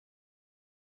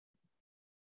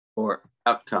or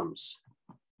outcomes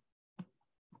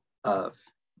of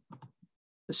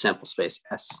the sample space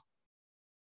S.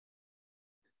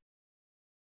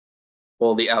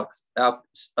 All the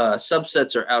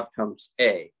subsets or outcomes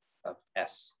A of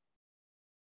S.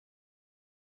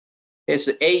 Okay,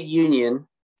 so A union,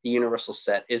 the universal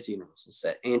set, is the universal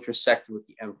set. A intersected with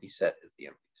the empty set is the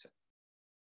empty set.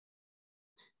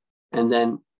 And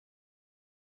then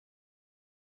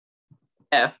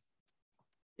F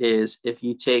is if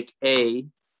you take A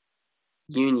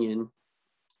union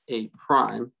A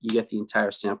prime, you get the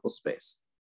entire sample space.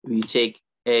 If you take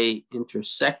A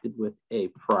intersected with A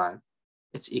prime,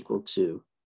 it's equal to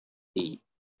the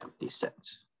empty set.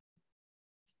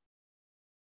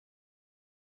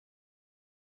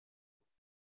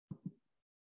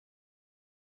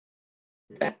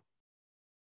 Okay.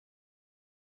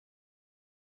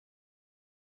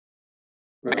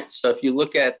 Right, so if you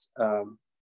look at, or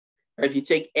if you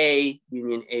take A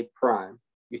union A prime,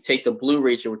 you take the blue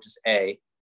region, which is A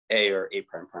or A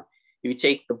prime prime. If you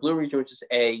take the blue region, which is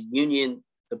A, union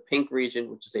the pink region,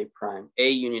 which is A prime, A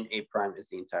union A prime is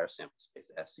the entire sample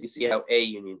space S. So you see how A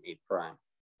union A prime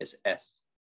is S.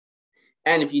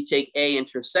 And if you take A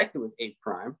intersected with A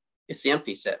prime, it's the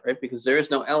empty set, right? Because there is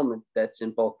no element that's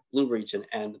in both the blue region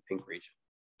and the pink region.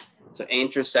 So A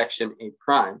intersection A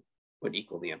prime would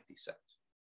equal the empty set.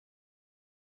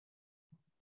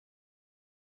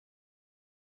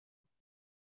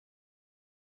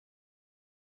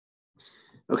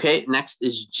 Okay, next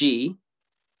is G.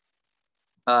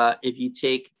 If you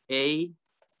take A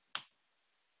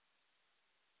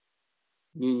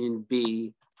union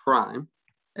B prime,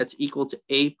 that's equal to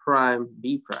A prime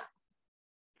B prime.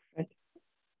 Right.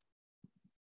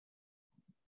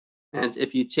 And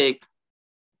if you take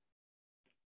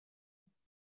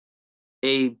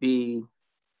AB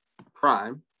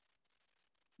prime,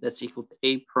 that's equal to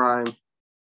A prime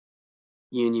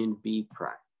union B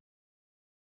prime.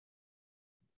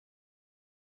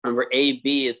 Remember,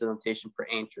 AB is the notation for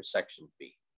A intersection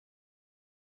B.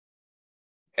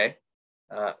 Okay,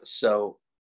 so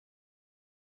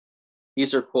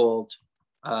these are called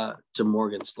De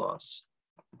Morgan's laws.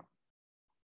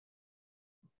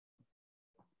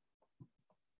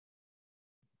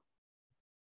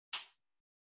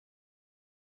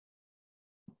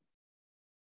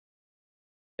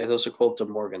 Okay, those are called De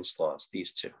Morgan's laws,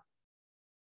 these two.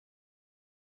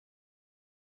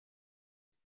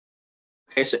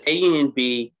 Okay, so A union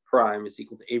B prime is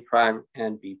equal to A prime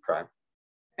and B prime,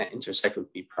 and intersect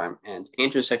with B prime, and A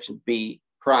intersection B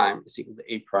prime is equal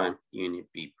to A prime union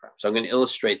B prime. So I'm going to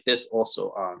illustrate this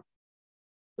also on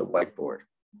the whiteboard.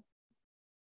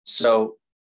 So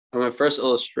I'm going to first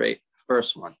illustrate the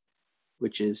first one,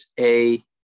 which is A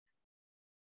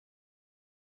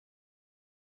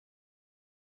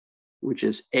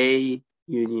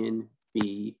union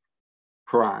B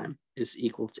prime is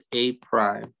equal to A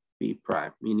prime B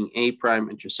prime, meaning A prime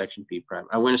intersection B prime.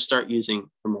 I'm going to start using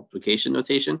the multiplication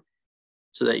notation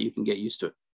so that you can get used to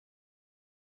it.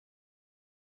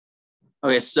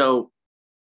 Okay, so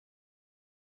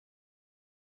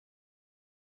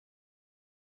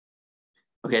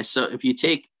if you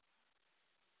take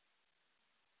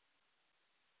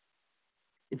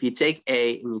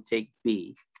A and you take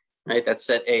B, right? That's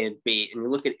set A and B, and you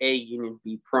look at A union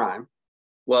B prime.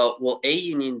 Well, A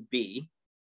union B,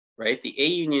 right? The A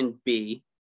union B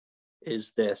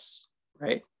is this,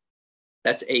 right?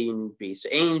 That's A union B. So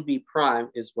A union B prime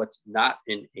is what's not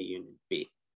in A union B.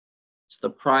 So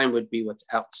the prime would be what's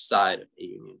outside of A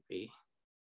union B.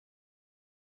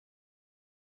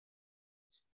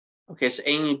 Okay, so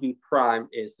A union B prime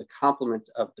is the complement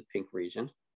of the pink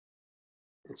region.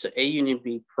 And so A union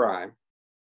B prime,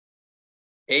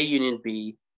 A union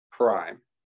B prime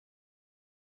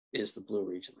is the blue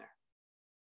region there.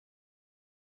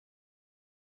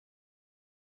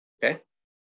 Okay,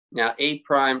 now A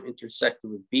prime intersected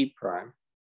with B prime,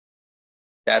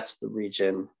 that's the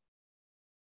region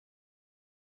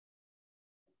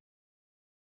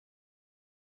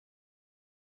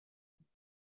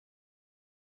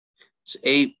so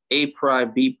A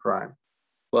prime, B prime.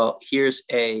 Well, here's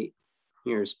A,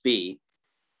 here's B.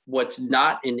 What's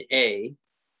not in A,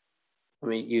 let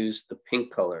me use the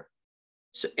pink color.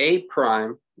 So A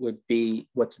prime would be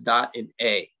what's not in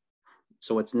A.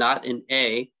 So what's not in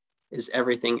A is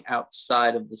everything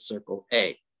outside of the circle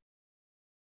A.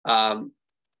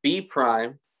 B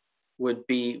prime would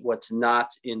be what's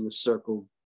not in the circle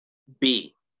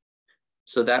B.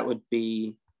 So that would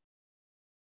be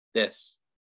this,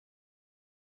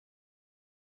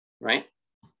 right?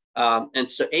 And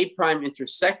so A prime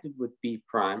intersected with B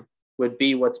prime would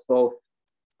be what's both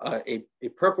a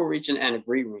purple region and a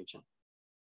green region.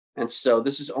 And so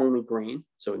this is only green,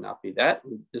 so it would not be that.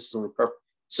 This is only purple.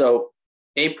 So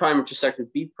A prime intersected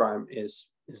with B prime is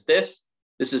this.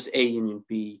 This is A union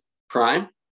B prime.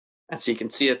 And so you can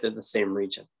see that they're the same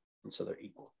region. And so they're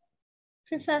equal.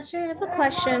 Professor, I have a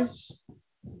question.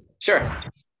 Sure.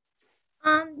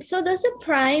 So does the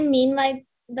prime mean like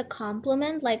the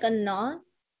complement, like a not?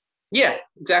 Yeah,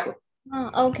 exactly.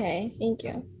 Oh, okay, thank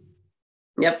you.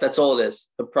 Yep, that's all it is.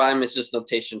 The prime is just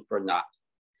notation for not.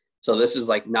 So this is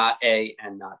like not A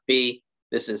and not B.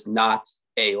 This is not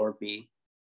A or B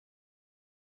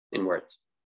in words.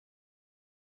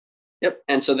 Yep,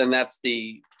 and so then that's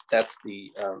the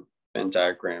Venn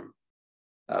diagram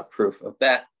proof of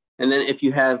that. And then if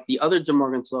you have the other De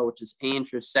Morgan's law, which is A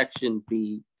intersection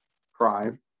B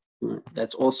prime,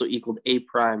 that's also equal to A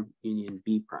prime union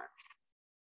B prime.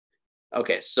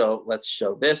 Okay, so let's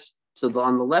show this. So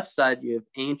on the left side, you have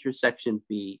A intersection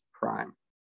B prime.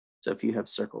 So if you have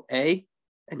circle A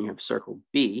and you have circle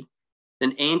B,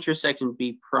 then A intersection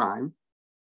B prime,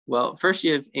 well, first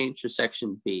you have A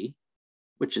intersection B,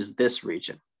 which is this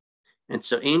region. And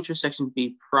so A intersection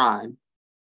B prime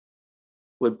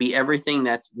would be everything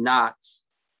that's not,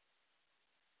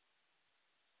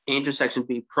 A intersection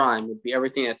B prime would be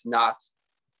everything that's not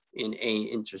in A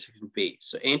intersection B.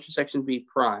 So A intersection B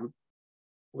prime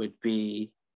would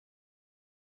be,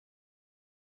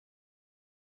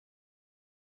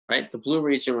 right? The blue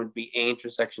region would be A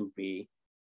intersection B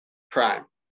prime.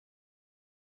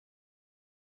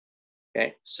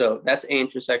 Okay, so that's A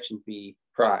intersection B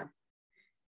prime.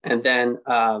 And then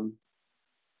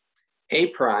A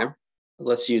prime,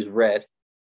 let's use red.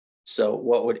 So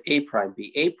what would A prime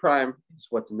be? A prime is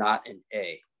what's not in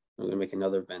A. I'm gonna make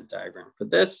another Venn diagram for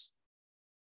this.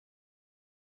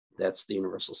 That's the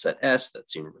universal set S,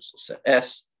 that's the universal set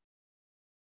S.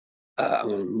 I'm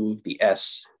gonna move the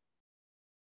S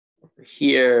over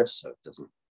here so it doesn't,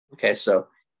 okay, so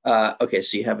okay,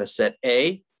 so you have a set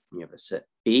A, you have a set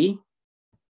B,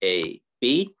 A,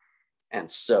 B,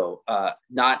 and so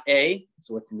not A,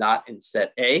 so what's not in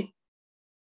set A.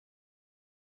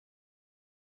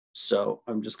 So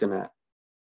I'm just going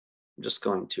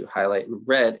to highlight in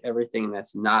red everything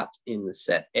that's not in the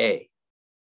set A.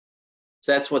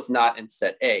 So that's what's not in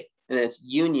set A, and it's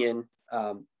union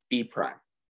B prime.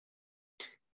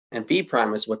 And B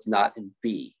prime is what's not in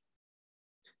B.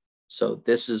 So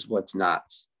this is what's not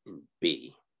in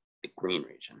B, the green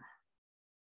region.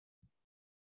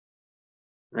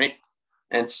 Right?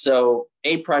 And so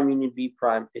A prime union B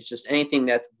prime is just anything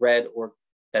that's red or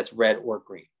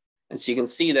green. And so you can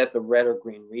see that the red or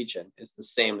green region is the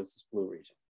same as this blue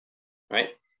region, right?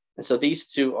 And so these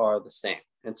two are the same.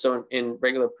 And so in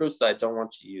regular proofs that I don't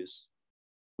want you to use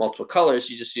multiple colors,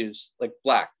 you just use like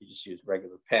black, you just use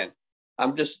regular pen.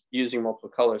 I'm just using multiple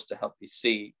colors to help you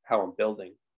see how I'm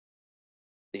building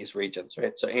these regions,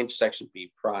 right? So A intersection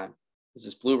B prime is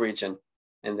this blue region,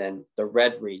 and then the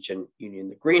red region union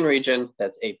the green region,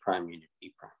 that's A prime union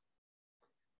B prime.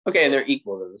 Okay, and they're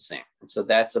equal, they're the same. And so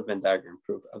that's a Venn diagram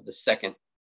proof of the second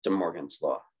De Morgan's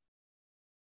law.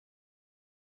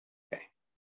 Okay.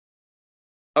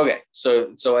 Okay,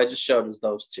 so I just showed us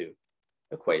those two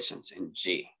equations in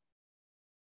G.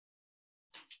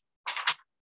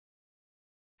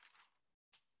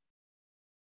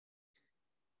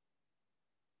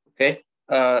 Okay.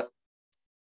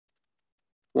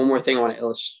 One more thing I want to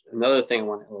illustrate, another thing I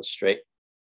want to illustrate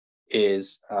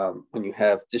is when you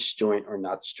have disjoint or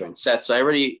not disjoint sets. So I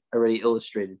already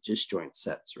illustrated disjoint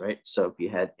sets, right? So if you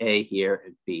had A here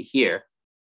and B here,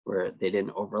 where they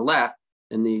didn't overlap,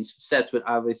 then these sets would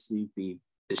obviously be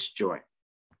disjoint.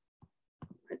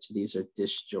 Right? So these are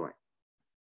disjoint.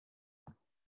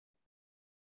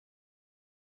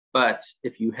 But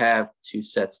if you have two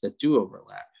sets that do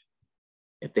overlap,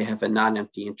 if they have a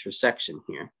non-empty intersection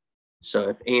here, so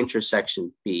if A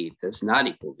intersection B does not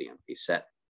equal the empty set,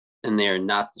 then they are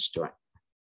not disjoint.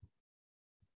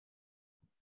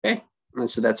 Okay, and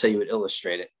so that's how you would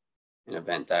illustrate it in a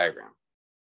Venn diagram.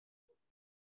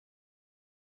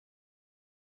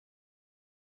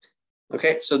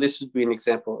 Okay, so this would be an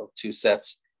example of two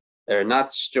sets that are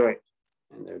not disjoint,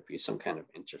 and there would be some kind of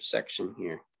intersection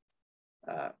here.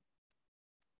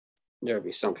 There would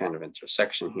be some kind of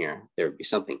intersection here. There would be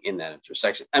something in that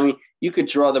intersection. I mean, you could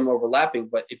draw them overlapping,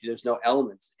 but if there's no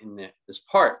elements in this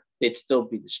part, they'd still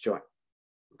be disjoint,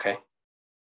 okay?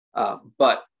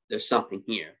 But there's something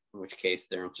here, in which case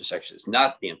their intersection is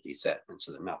not the empty set, and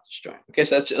so they're not disjoint. Okay,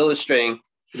 so that's illustrating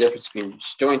the difference between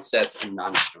disjoint sets and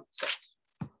non-disjoint sets.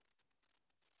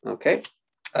 Okay,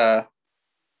 and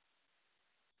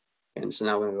so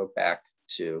now we're gonna go back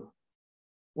to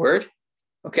Word,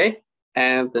 okay?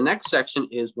 And the next section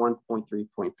is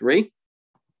 1.3.3.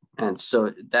 And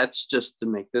so that's just to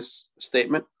make this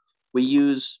statement. We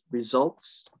use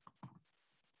results,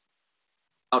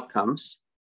 outcomes,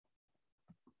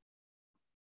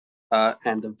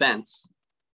 and events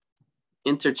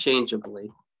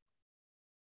interchangeably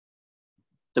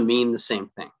to mean the same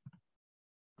thing.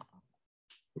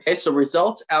 Okay, so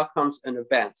results, outcomes, and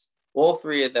events, all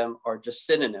three of them are just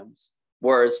synonyms,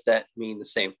 words that mean the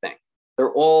same thing.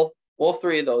 They're all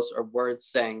three of those are words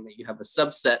saying that you have a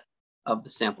subset of the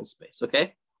sample space,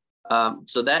 okay?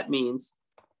 So that means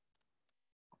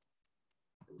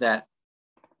that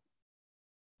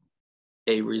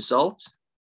a result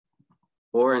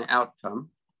or an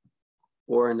outcome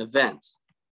or an event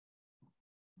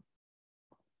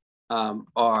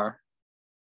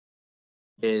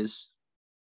is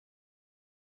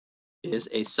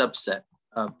a subset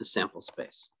of the sample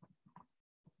space.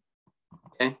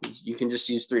 Okay, you can just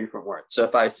use 3 different words. So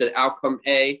if I said outcome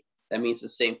A, that means the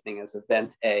same thing as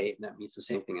event A, and that means the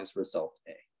same thing as result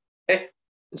A. Okay,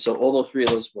 and so all those 3 of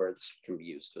those words can be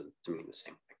used to mean the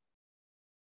same thing.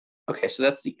 Okay, so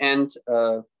that's the end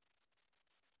of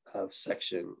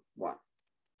section 1.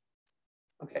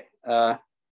 Okay,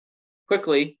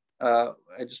 quickly, I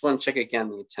just want to check again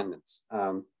the attendance.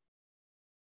 Let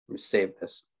me save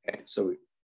this. Okay, so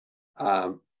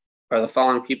are the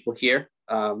following people here?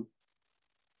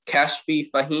 Kashfi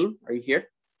Fahim, are you here?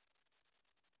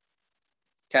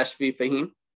 Kashfi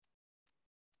Fahim?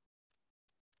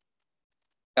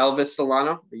 Elvis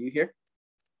Solano, are you here?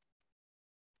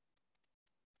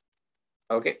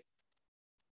 Okay.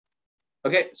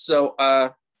 Okay, so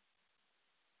all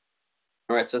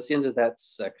right, so that's the end of that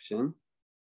section.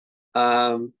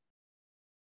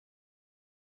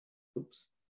 Oops.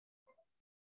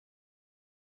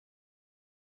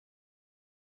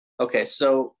 Okay,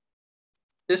 so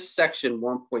this section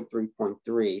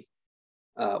 1.3.3,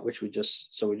 which we just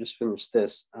finished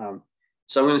this.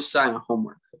 So I'm going to assign a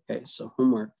homework. Okay, so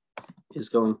homework is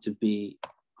going to be,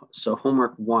 so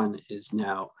homework 1 is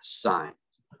now assigned.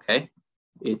 Okay,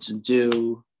 it's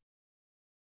due.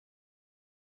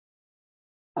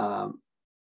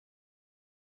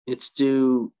 It's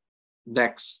due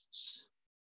next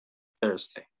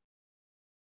Thursday.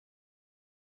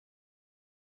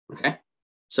 Okay,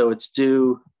 so it's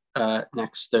due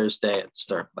next Thursday at the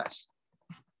start of class.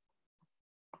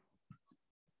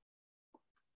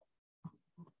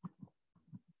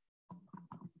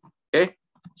 Okay,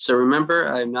 so remember,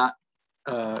 I'm not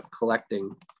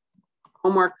collecting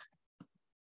homework,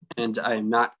 and I'm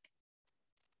not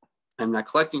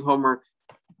collecting homework.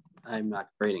 I'm not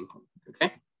grading homework.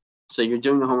 Okay, so you're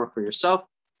doing the homework for yourself.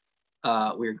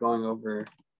 We're going over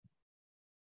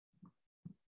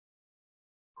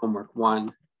homework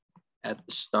 1 at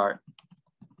the start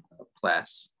of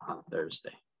class on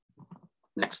Thursday,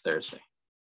 next Thursday.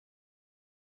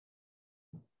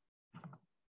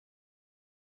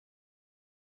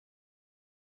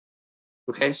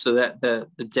 Okay, so that the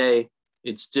day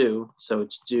it's due, so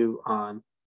it's due on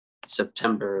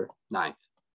September 9th.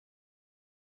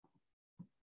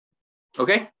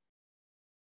 Okay,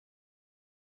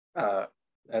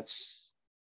 that's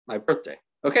my birthday.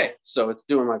 Okay, so it's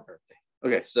due on my birthday.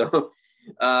 Okay, so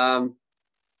all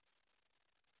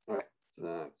right,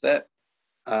 so that's that.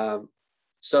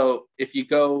 So if you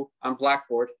go on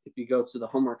Blackboard, if you go to the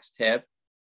homeworks tab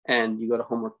and you go to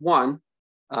homework 1,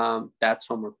 that's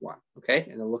homework 1. Okay,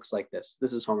 and it looks like this.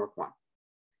 This is homework 1.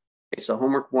 Okay, so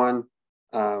homework 1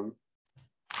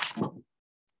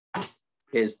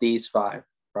 is these 5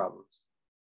 problems.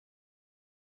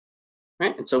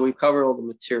 Right, and so we've covered all the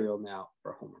material now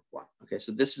for homework 1. Okay,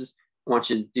 so this is, I want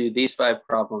you to do these 5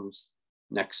 problems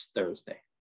next Thursday,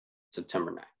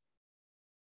 September 9th.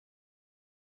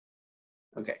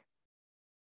 Okay.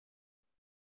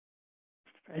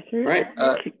 Professor, right.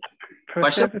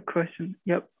 Professor, I have a question.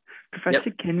 Yep. Professor,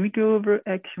 yep. Can we go over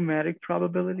axiomatic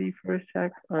probability for a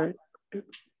sec? Or...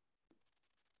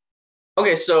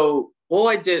 Okay, so all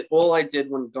I did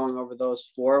when going over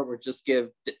those 4 were just give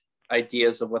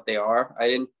ideas of what they are. I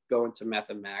didn't go into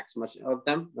mathematics much of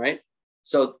them, right?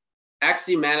 So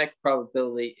axiomatic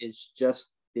probability is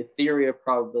just the theory of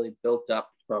probability built up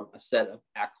from a set of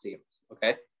axioms,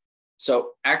 okay?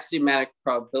 So axiomatic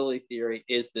probability theory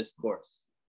is this course.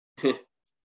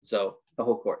 So the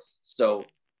whole course. So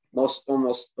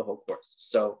almost the whole course.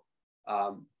 So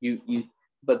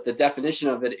but the definition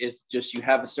of it is just you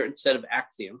have a certain set of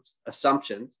axioms,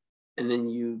 assumptions, and then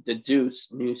you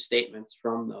deduce new statements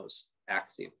from those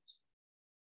axioms.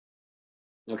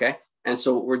 Okay, and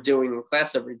so what we're doing in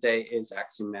class every day is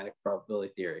axiomatic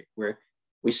probability theory, where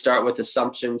we start with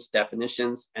assumptions,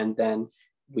 definitions, and then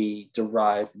we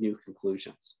derive new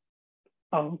conclusions.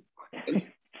 Oh, okay.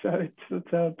 So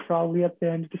it's probably at the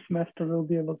end of the semester we'll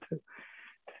be able to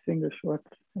distinguish what's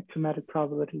axiomatic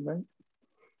probability, right?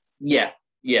 Yeah.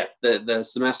 The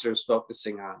semester is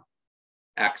focusing on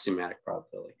axiomatic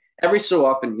probability. Every so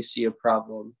often you see a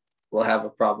problem, we'll have a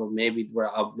problem maybe where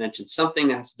I'll mention something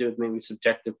that has to do with maybe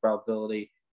subjective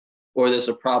probability, or there's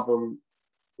a problem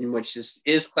in which this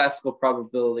is classical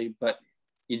probability, but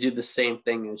you do the same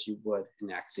thing as you would in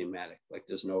axiomatic, like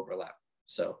there's no overlap.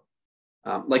 So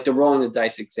Like the rolling the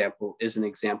dice example is an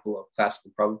example of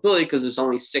classical probability because there's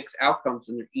only 6 outcomes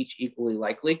and they're each equally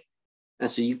likely. And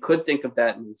so you could think of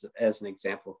that as an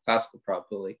example of classical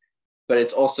probability, but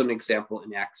it's also an example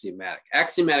in axiomatic.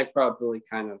 Axiomatic probability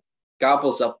kind of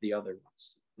gobbles up the other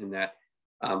ones in that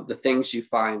the things you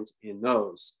find in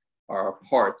those are a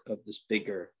part of this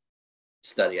bigger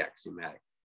study axiomatic.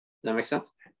 Does that make sense?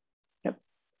 Yep.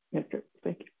 Yeah, good.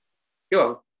 Thank you. You're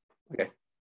welcome. Okay.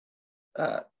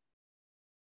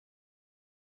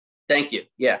 Thank you.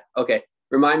 Yeah. Okay.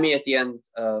 Remind me at the end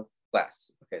of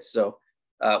class. Okay. So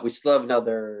we still have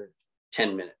another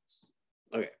 10 minutes.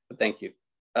 Okay. But thank you.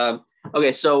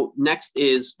 Okay. So next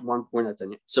is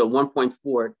 1.4. So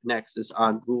 1.4 next is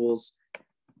on rules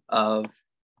of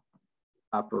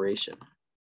operation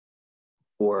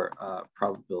for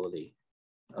probability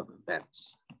of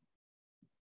events.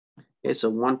 Okay. So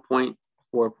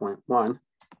 1.4.1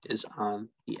 is on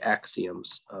the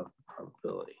axioms of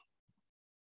probability.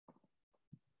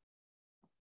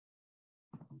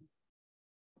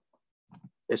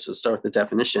 Okay, so start with the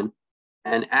definition.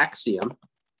 An axiom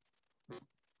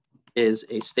is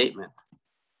a statement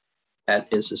that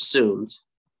is assumed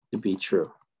to be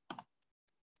true.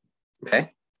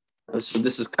 Okay, so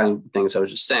this is kind of the things I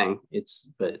was just saying. It's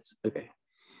okay.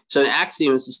 So an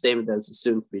axiom is a statement that is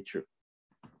assumed to be true.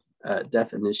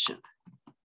 Definition.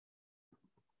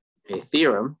 A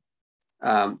theorem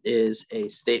is a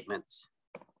statement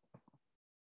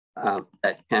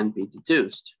that can be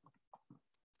deduced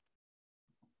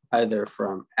either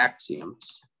from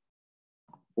axioms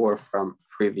or from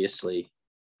previously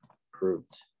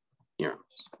proved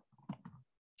theorems.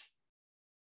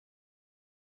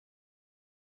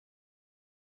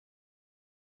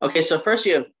 Okay, so first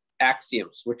you have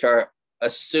axioms, which are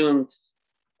assumed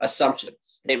assumptions,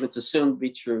 statements assumed to be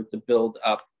true to build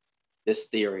up this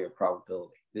theory of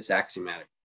probability, this axiomatic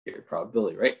theory of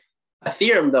probability, right? A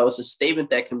theorem, though, is a statement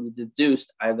that can be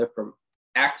deduced either from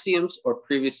axioms or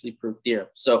previously proved theorems.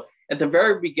 So at the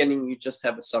very beginning, you just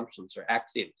have assumptions or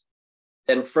axioms.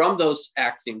 Then from those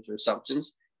axioms or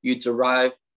assumptions, you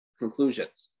derive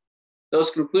conclusions.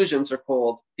 Those conclusions are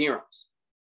called theorems.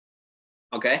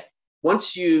 Okay?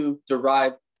 Once you've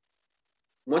derived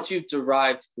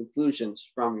conclusions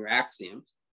from your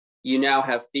axioms, you now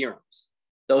have theorems.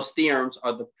 Those theorems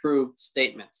are the proved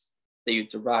statements that you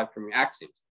derive from your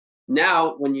axioms.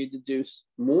 Now, when you deduce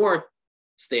more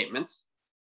statements,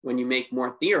 when you make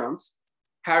more theorems,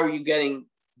 how are you getting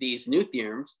these new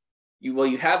theorems?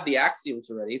 You have the axioms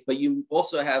already, but you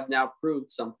also have now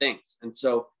proved some things. And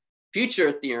so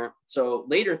later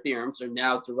theorems are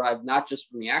now derived not just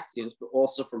from the axioms, but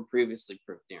also from previously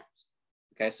proved theorems.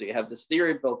 Okay, so you have this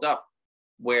theory built up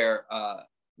where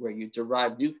you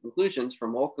derive new conclusions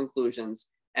from all conclusions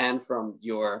and from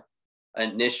your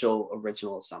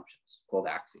original assumptions called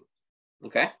axioms.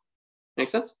 Okay, make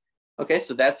sense? Okay,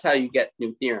 so that's how you get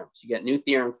new theorems. You get new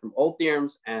theorems from old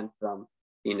theorems and from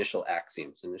the initial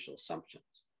axioms, initial assumptions.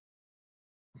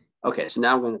 Okay, so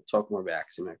now I'm going to talk more about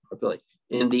axiomatic probability.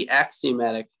 In the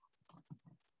axiomatic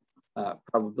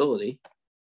probability,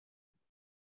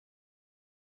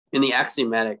 in the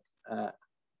axiomatic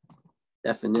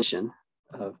definition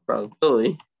of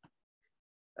probability,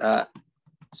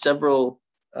 several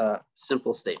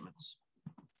simple statements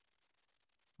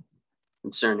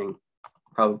concerning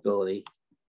probability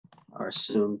are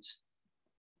assumed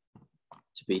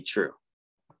to be true.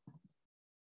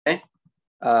 Okay,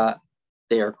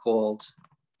 they are called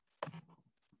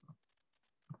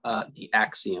the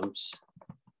axioms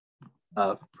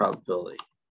of probability.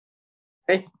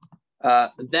 Okay,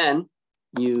 then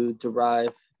you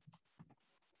derive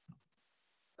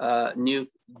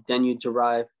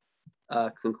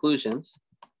conclusions,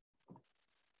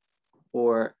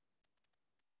 or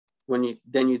when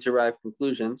you derive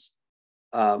conclusions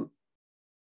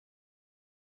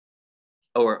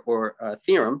or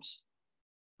theorems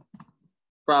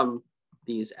from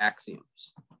these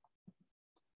axioms.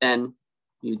 Then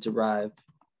you derive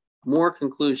more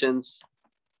conclusions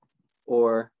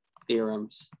or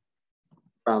theorems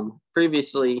from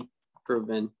previously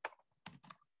proven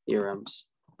theorems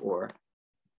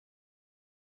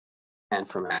and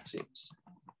from axioms.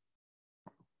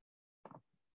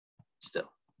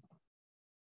 Still.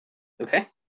 Okay.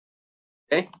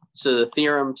 Okay. So the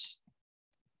theorems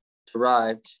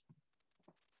derived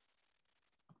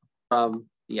from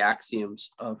the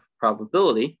axioms of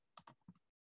probability,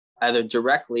 either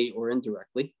directly or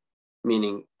indirectly,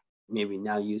 meaning maybe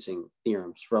now using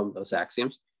theorems from those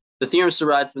axioms. The theorems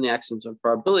derived from the axioms of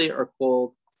probability are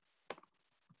called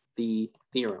the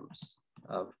theorems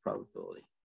of probability.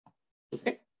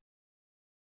 Okay.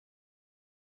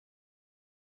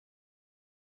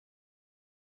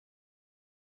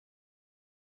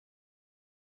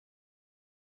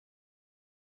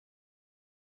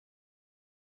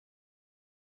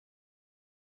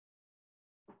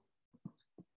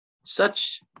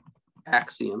 Such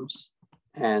axioms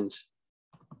and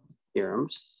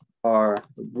theorems are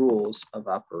the rules of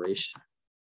operation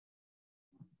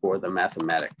for the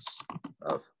mathematics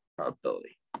of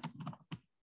probability.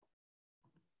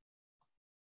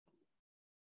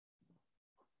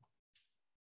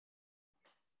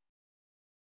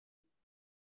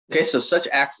 Okay, so such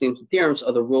axioms and theorems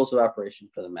are the rules of operation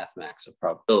for the mathematics of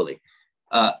probability.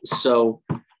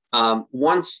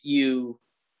 Once you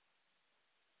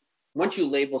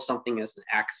label something as an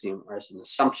axiom or as an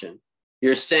assumption,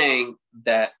 you're saying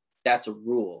that that's a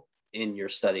rule in your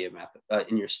study of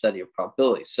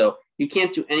probability. So you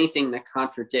can't do anything that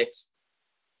contradicts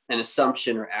an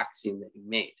assumption or axiom that you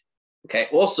made. Okay.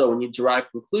 Also, when you derive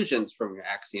conclusions from your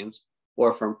axioms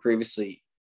or from previously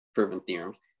proven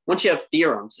theorems, once you have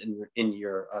theorems in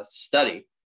your study,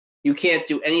 you can't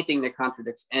do anything that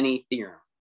contradicts any theorem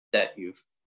that you've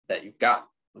gotten.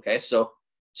 Okay. So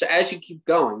as you keep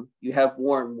going, you have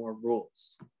more and more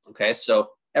rules. Okay.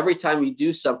 So every time you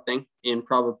do something in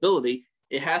probability,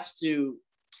 it has to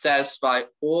satisfy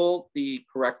all the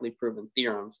correctly proven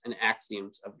theorems and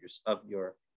axioms of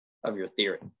your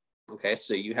theory. Okay,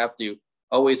 so you have to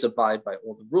always abide by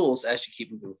all the rules as you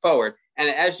keep moving forward, and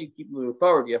as you keep moving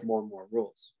forward, you have more and more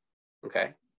rules.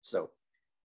 Okay, so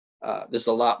there's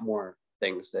a lot more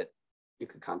things that you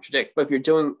could contradict. But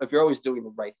if you're always doing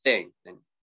the right thing, then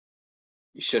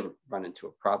you shouldn't run into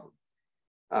a problem.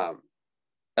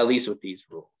 At least with these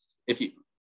rules.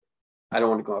 I don't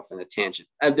want to go off on a tangent.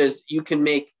 You can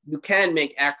make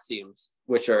axioms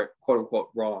which are quote unquote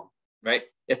wrong, right?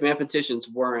 If mathematicians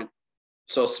weren't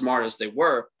so smart as they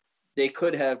were, they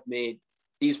could have made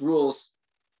these rules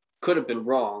could have been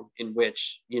wrong. In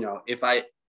which,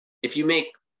 if you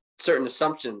make certain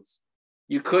assumptions,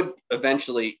 you could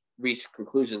eventually reach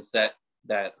conclusions that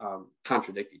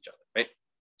contradict each other, right?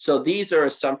 So these are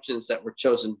assumptions that were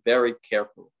chosen very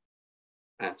carefully,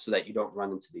 and so that you don't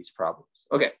run into these problems.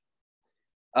 Okay.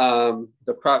 Though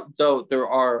there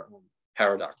are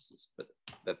paradoxes, but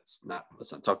let's not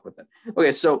talk about that.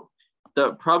 Okay, so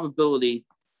the probability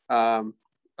of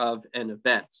an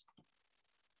event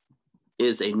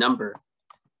is a number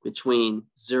between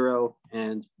 0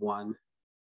 and 1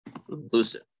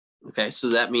 inclusive. Okay, so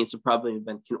that means the probability of an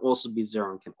event can also be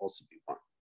 0 and can also be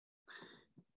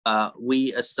 1.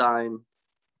 We assign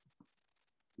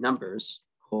numbers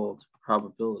called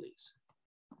probabilities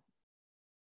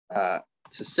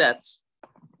to sets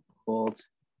called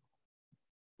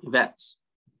events.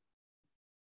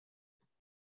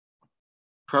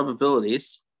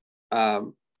 Probabilities,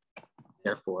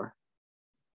 therefore,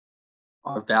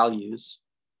 are values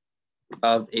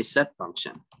of a set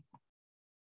function,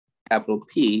 capital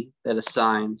P, that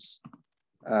assigns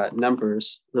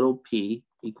numbers little p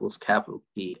equals capital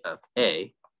P of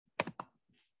A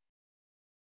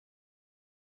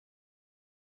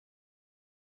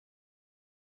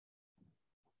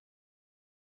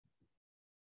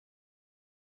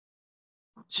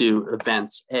to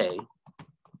events A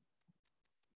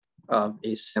of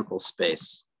a sample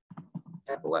space,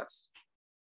 capital S.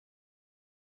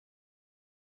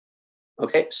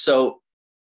 Okay, so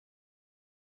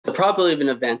the probability of an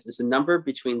event is a number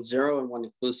between 0 and 1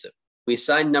 inclusive. We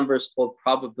assign numbers called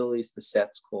probabilities to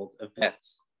sets called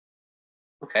events.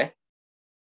 Okay.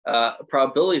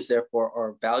 Probabilities, therefore,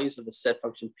 are values of a set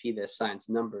function P that assigns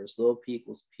numbers little p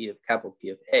equals P of capital P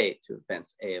of A to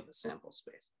events A of a sample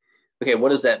space. Okay, what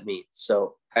does that mean?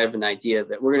 So I have an idea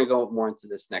that we're going to go more into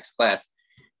this next class.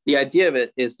 The idea of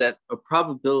it is that a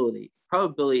probability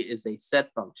is a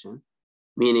set function,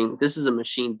 meaning this is a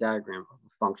machine diagram of a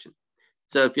function.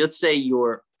 So if let's say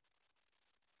your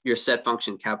set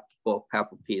function capital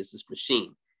P is this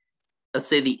machine, let's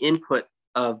say the input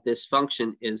of this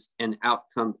function is an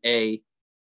outcome A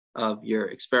of your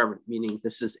experiment, meaning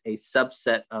this is a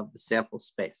subset of the sample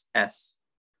space S.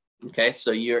 Okay, so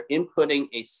you're inputting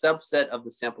a subset of the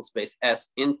sample space S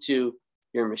into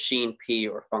your machine P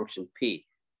or function P,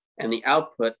 and the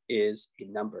output is a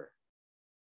number.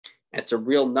 It's a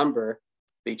real number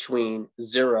between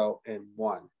 0 and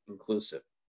 1 inclusive.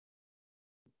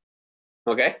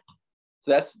 Okay,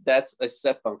 so that's a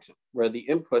set function where the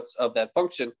inputs of that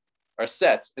function are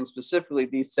sets, and specifically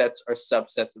these sets are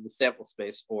subsets of the sample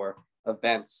space or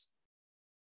events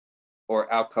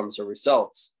or outcomes or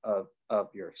results of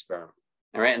your experiment.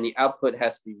 All right, and the output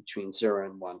has to be between 0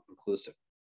 and 1 inclusive.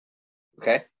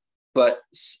 Okay, but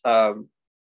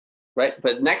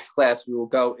but next class we will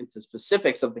go into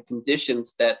specifics of the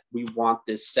conditions that we want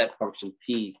this set function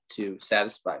P to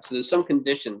satisfy. So there's some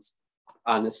conditions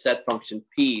on the set function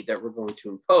P that we're going to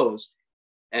impose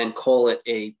and call it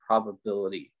a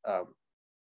probability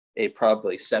a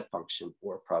probability set function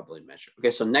or probability measure.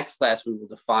 Okay, so next class we will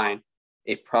define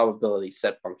a probability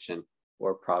set function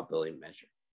or probability measure.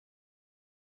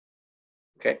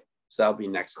 Okay, so that'll be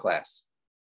next class.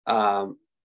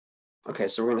 Okay,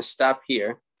 so we're going to stop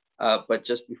here. But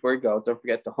just before we go, don't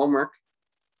forget the homework.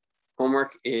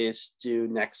 Homework is due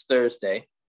next Thursday,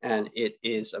 and it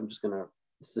is,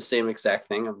 it's the same exact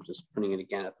thing. I'm just putting it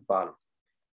again at the bottom.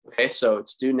 Okay, so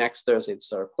it's due next Thursday to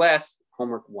start class,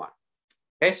 homework 1.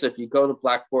 Okay, so if you go to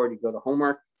Blackboard, you go to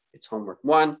homework, it's homework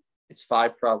 1, it's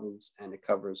 5 problems, and it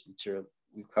covers material.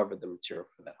 We've covered the material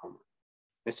for that homework.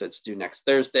 Okay, so it's due next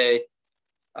Thursday.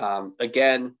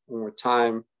 Again, one more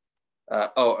time.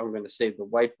 Oh, I'm going to save the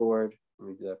whiteboard. Let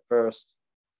me do that first.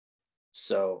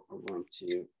 So I'm going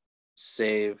to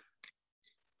save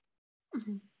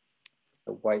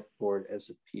the whiteboard as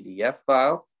a PDF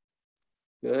file.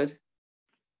 Good.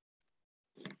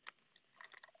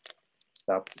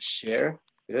 Stop the share.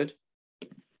 Good.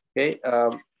 Okay.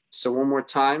 So one more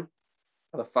time,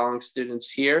 the following students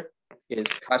here is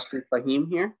Kashfi Fahim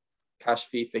here.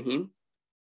 Kashfi Fahim.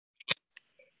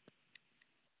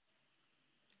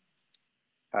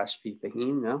 Kashfi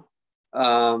Fahim, no.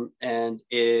 And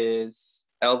is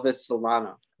Elvis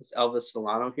Solano. Is Elvis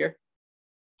Solano here?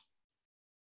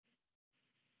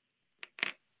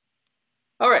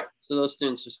 All right, so those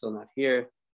students are still not here.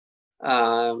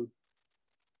 All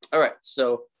right,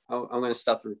 so I'm going to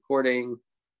stop the recording.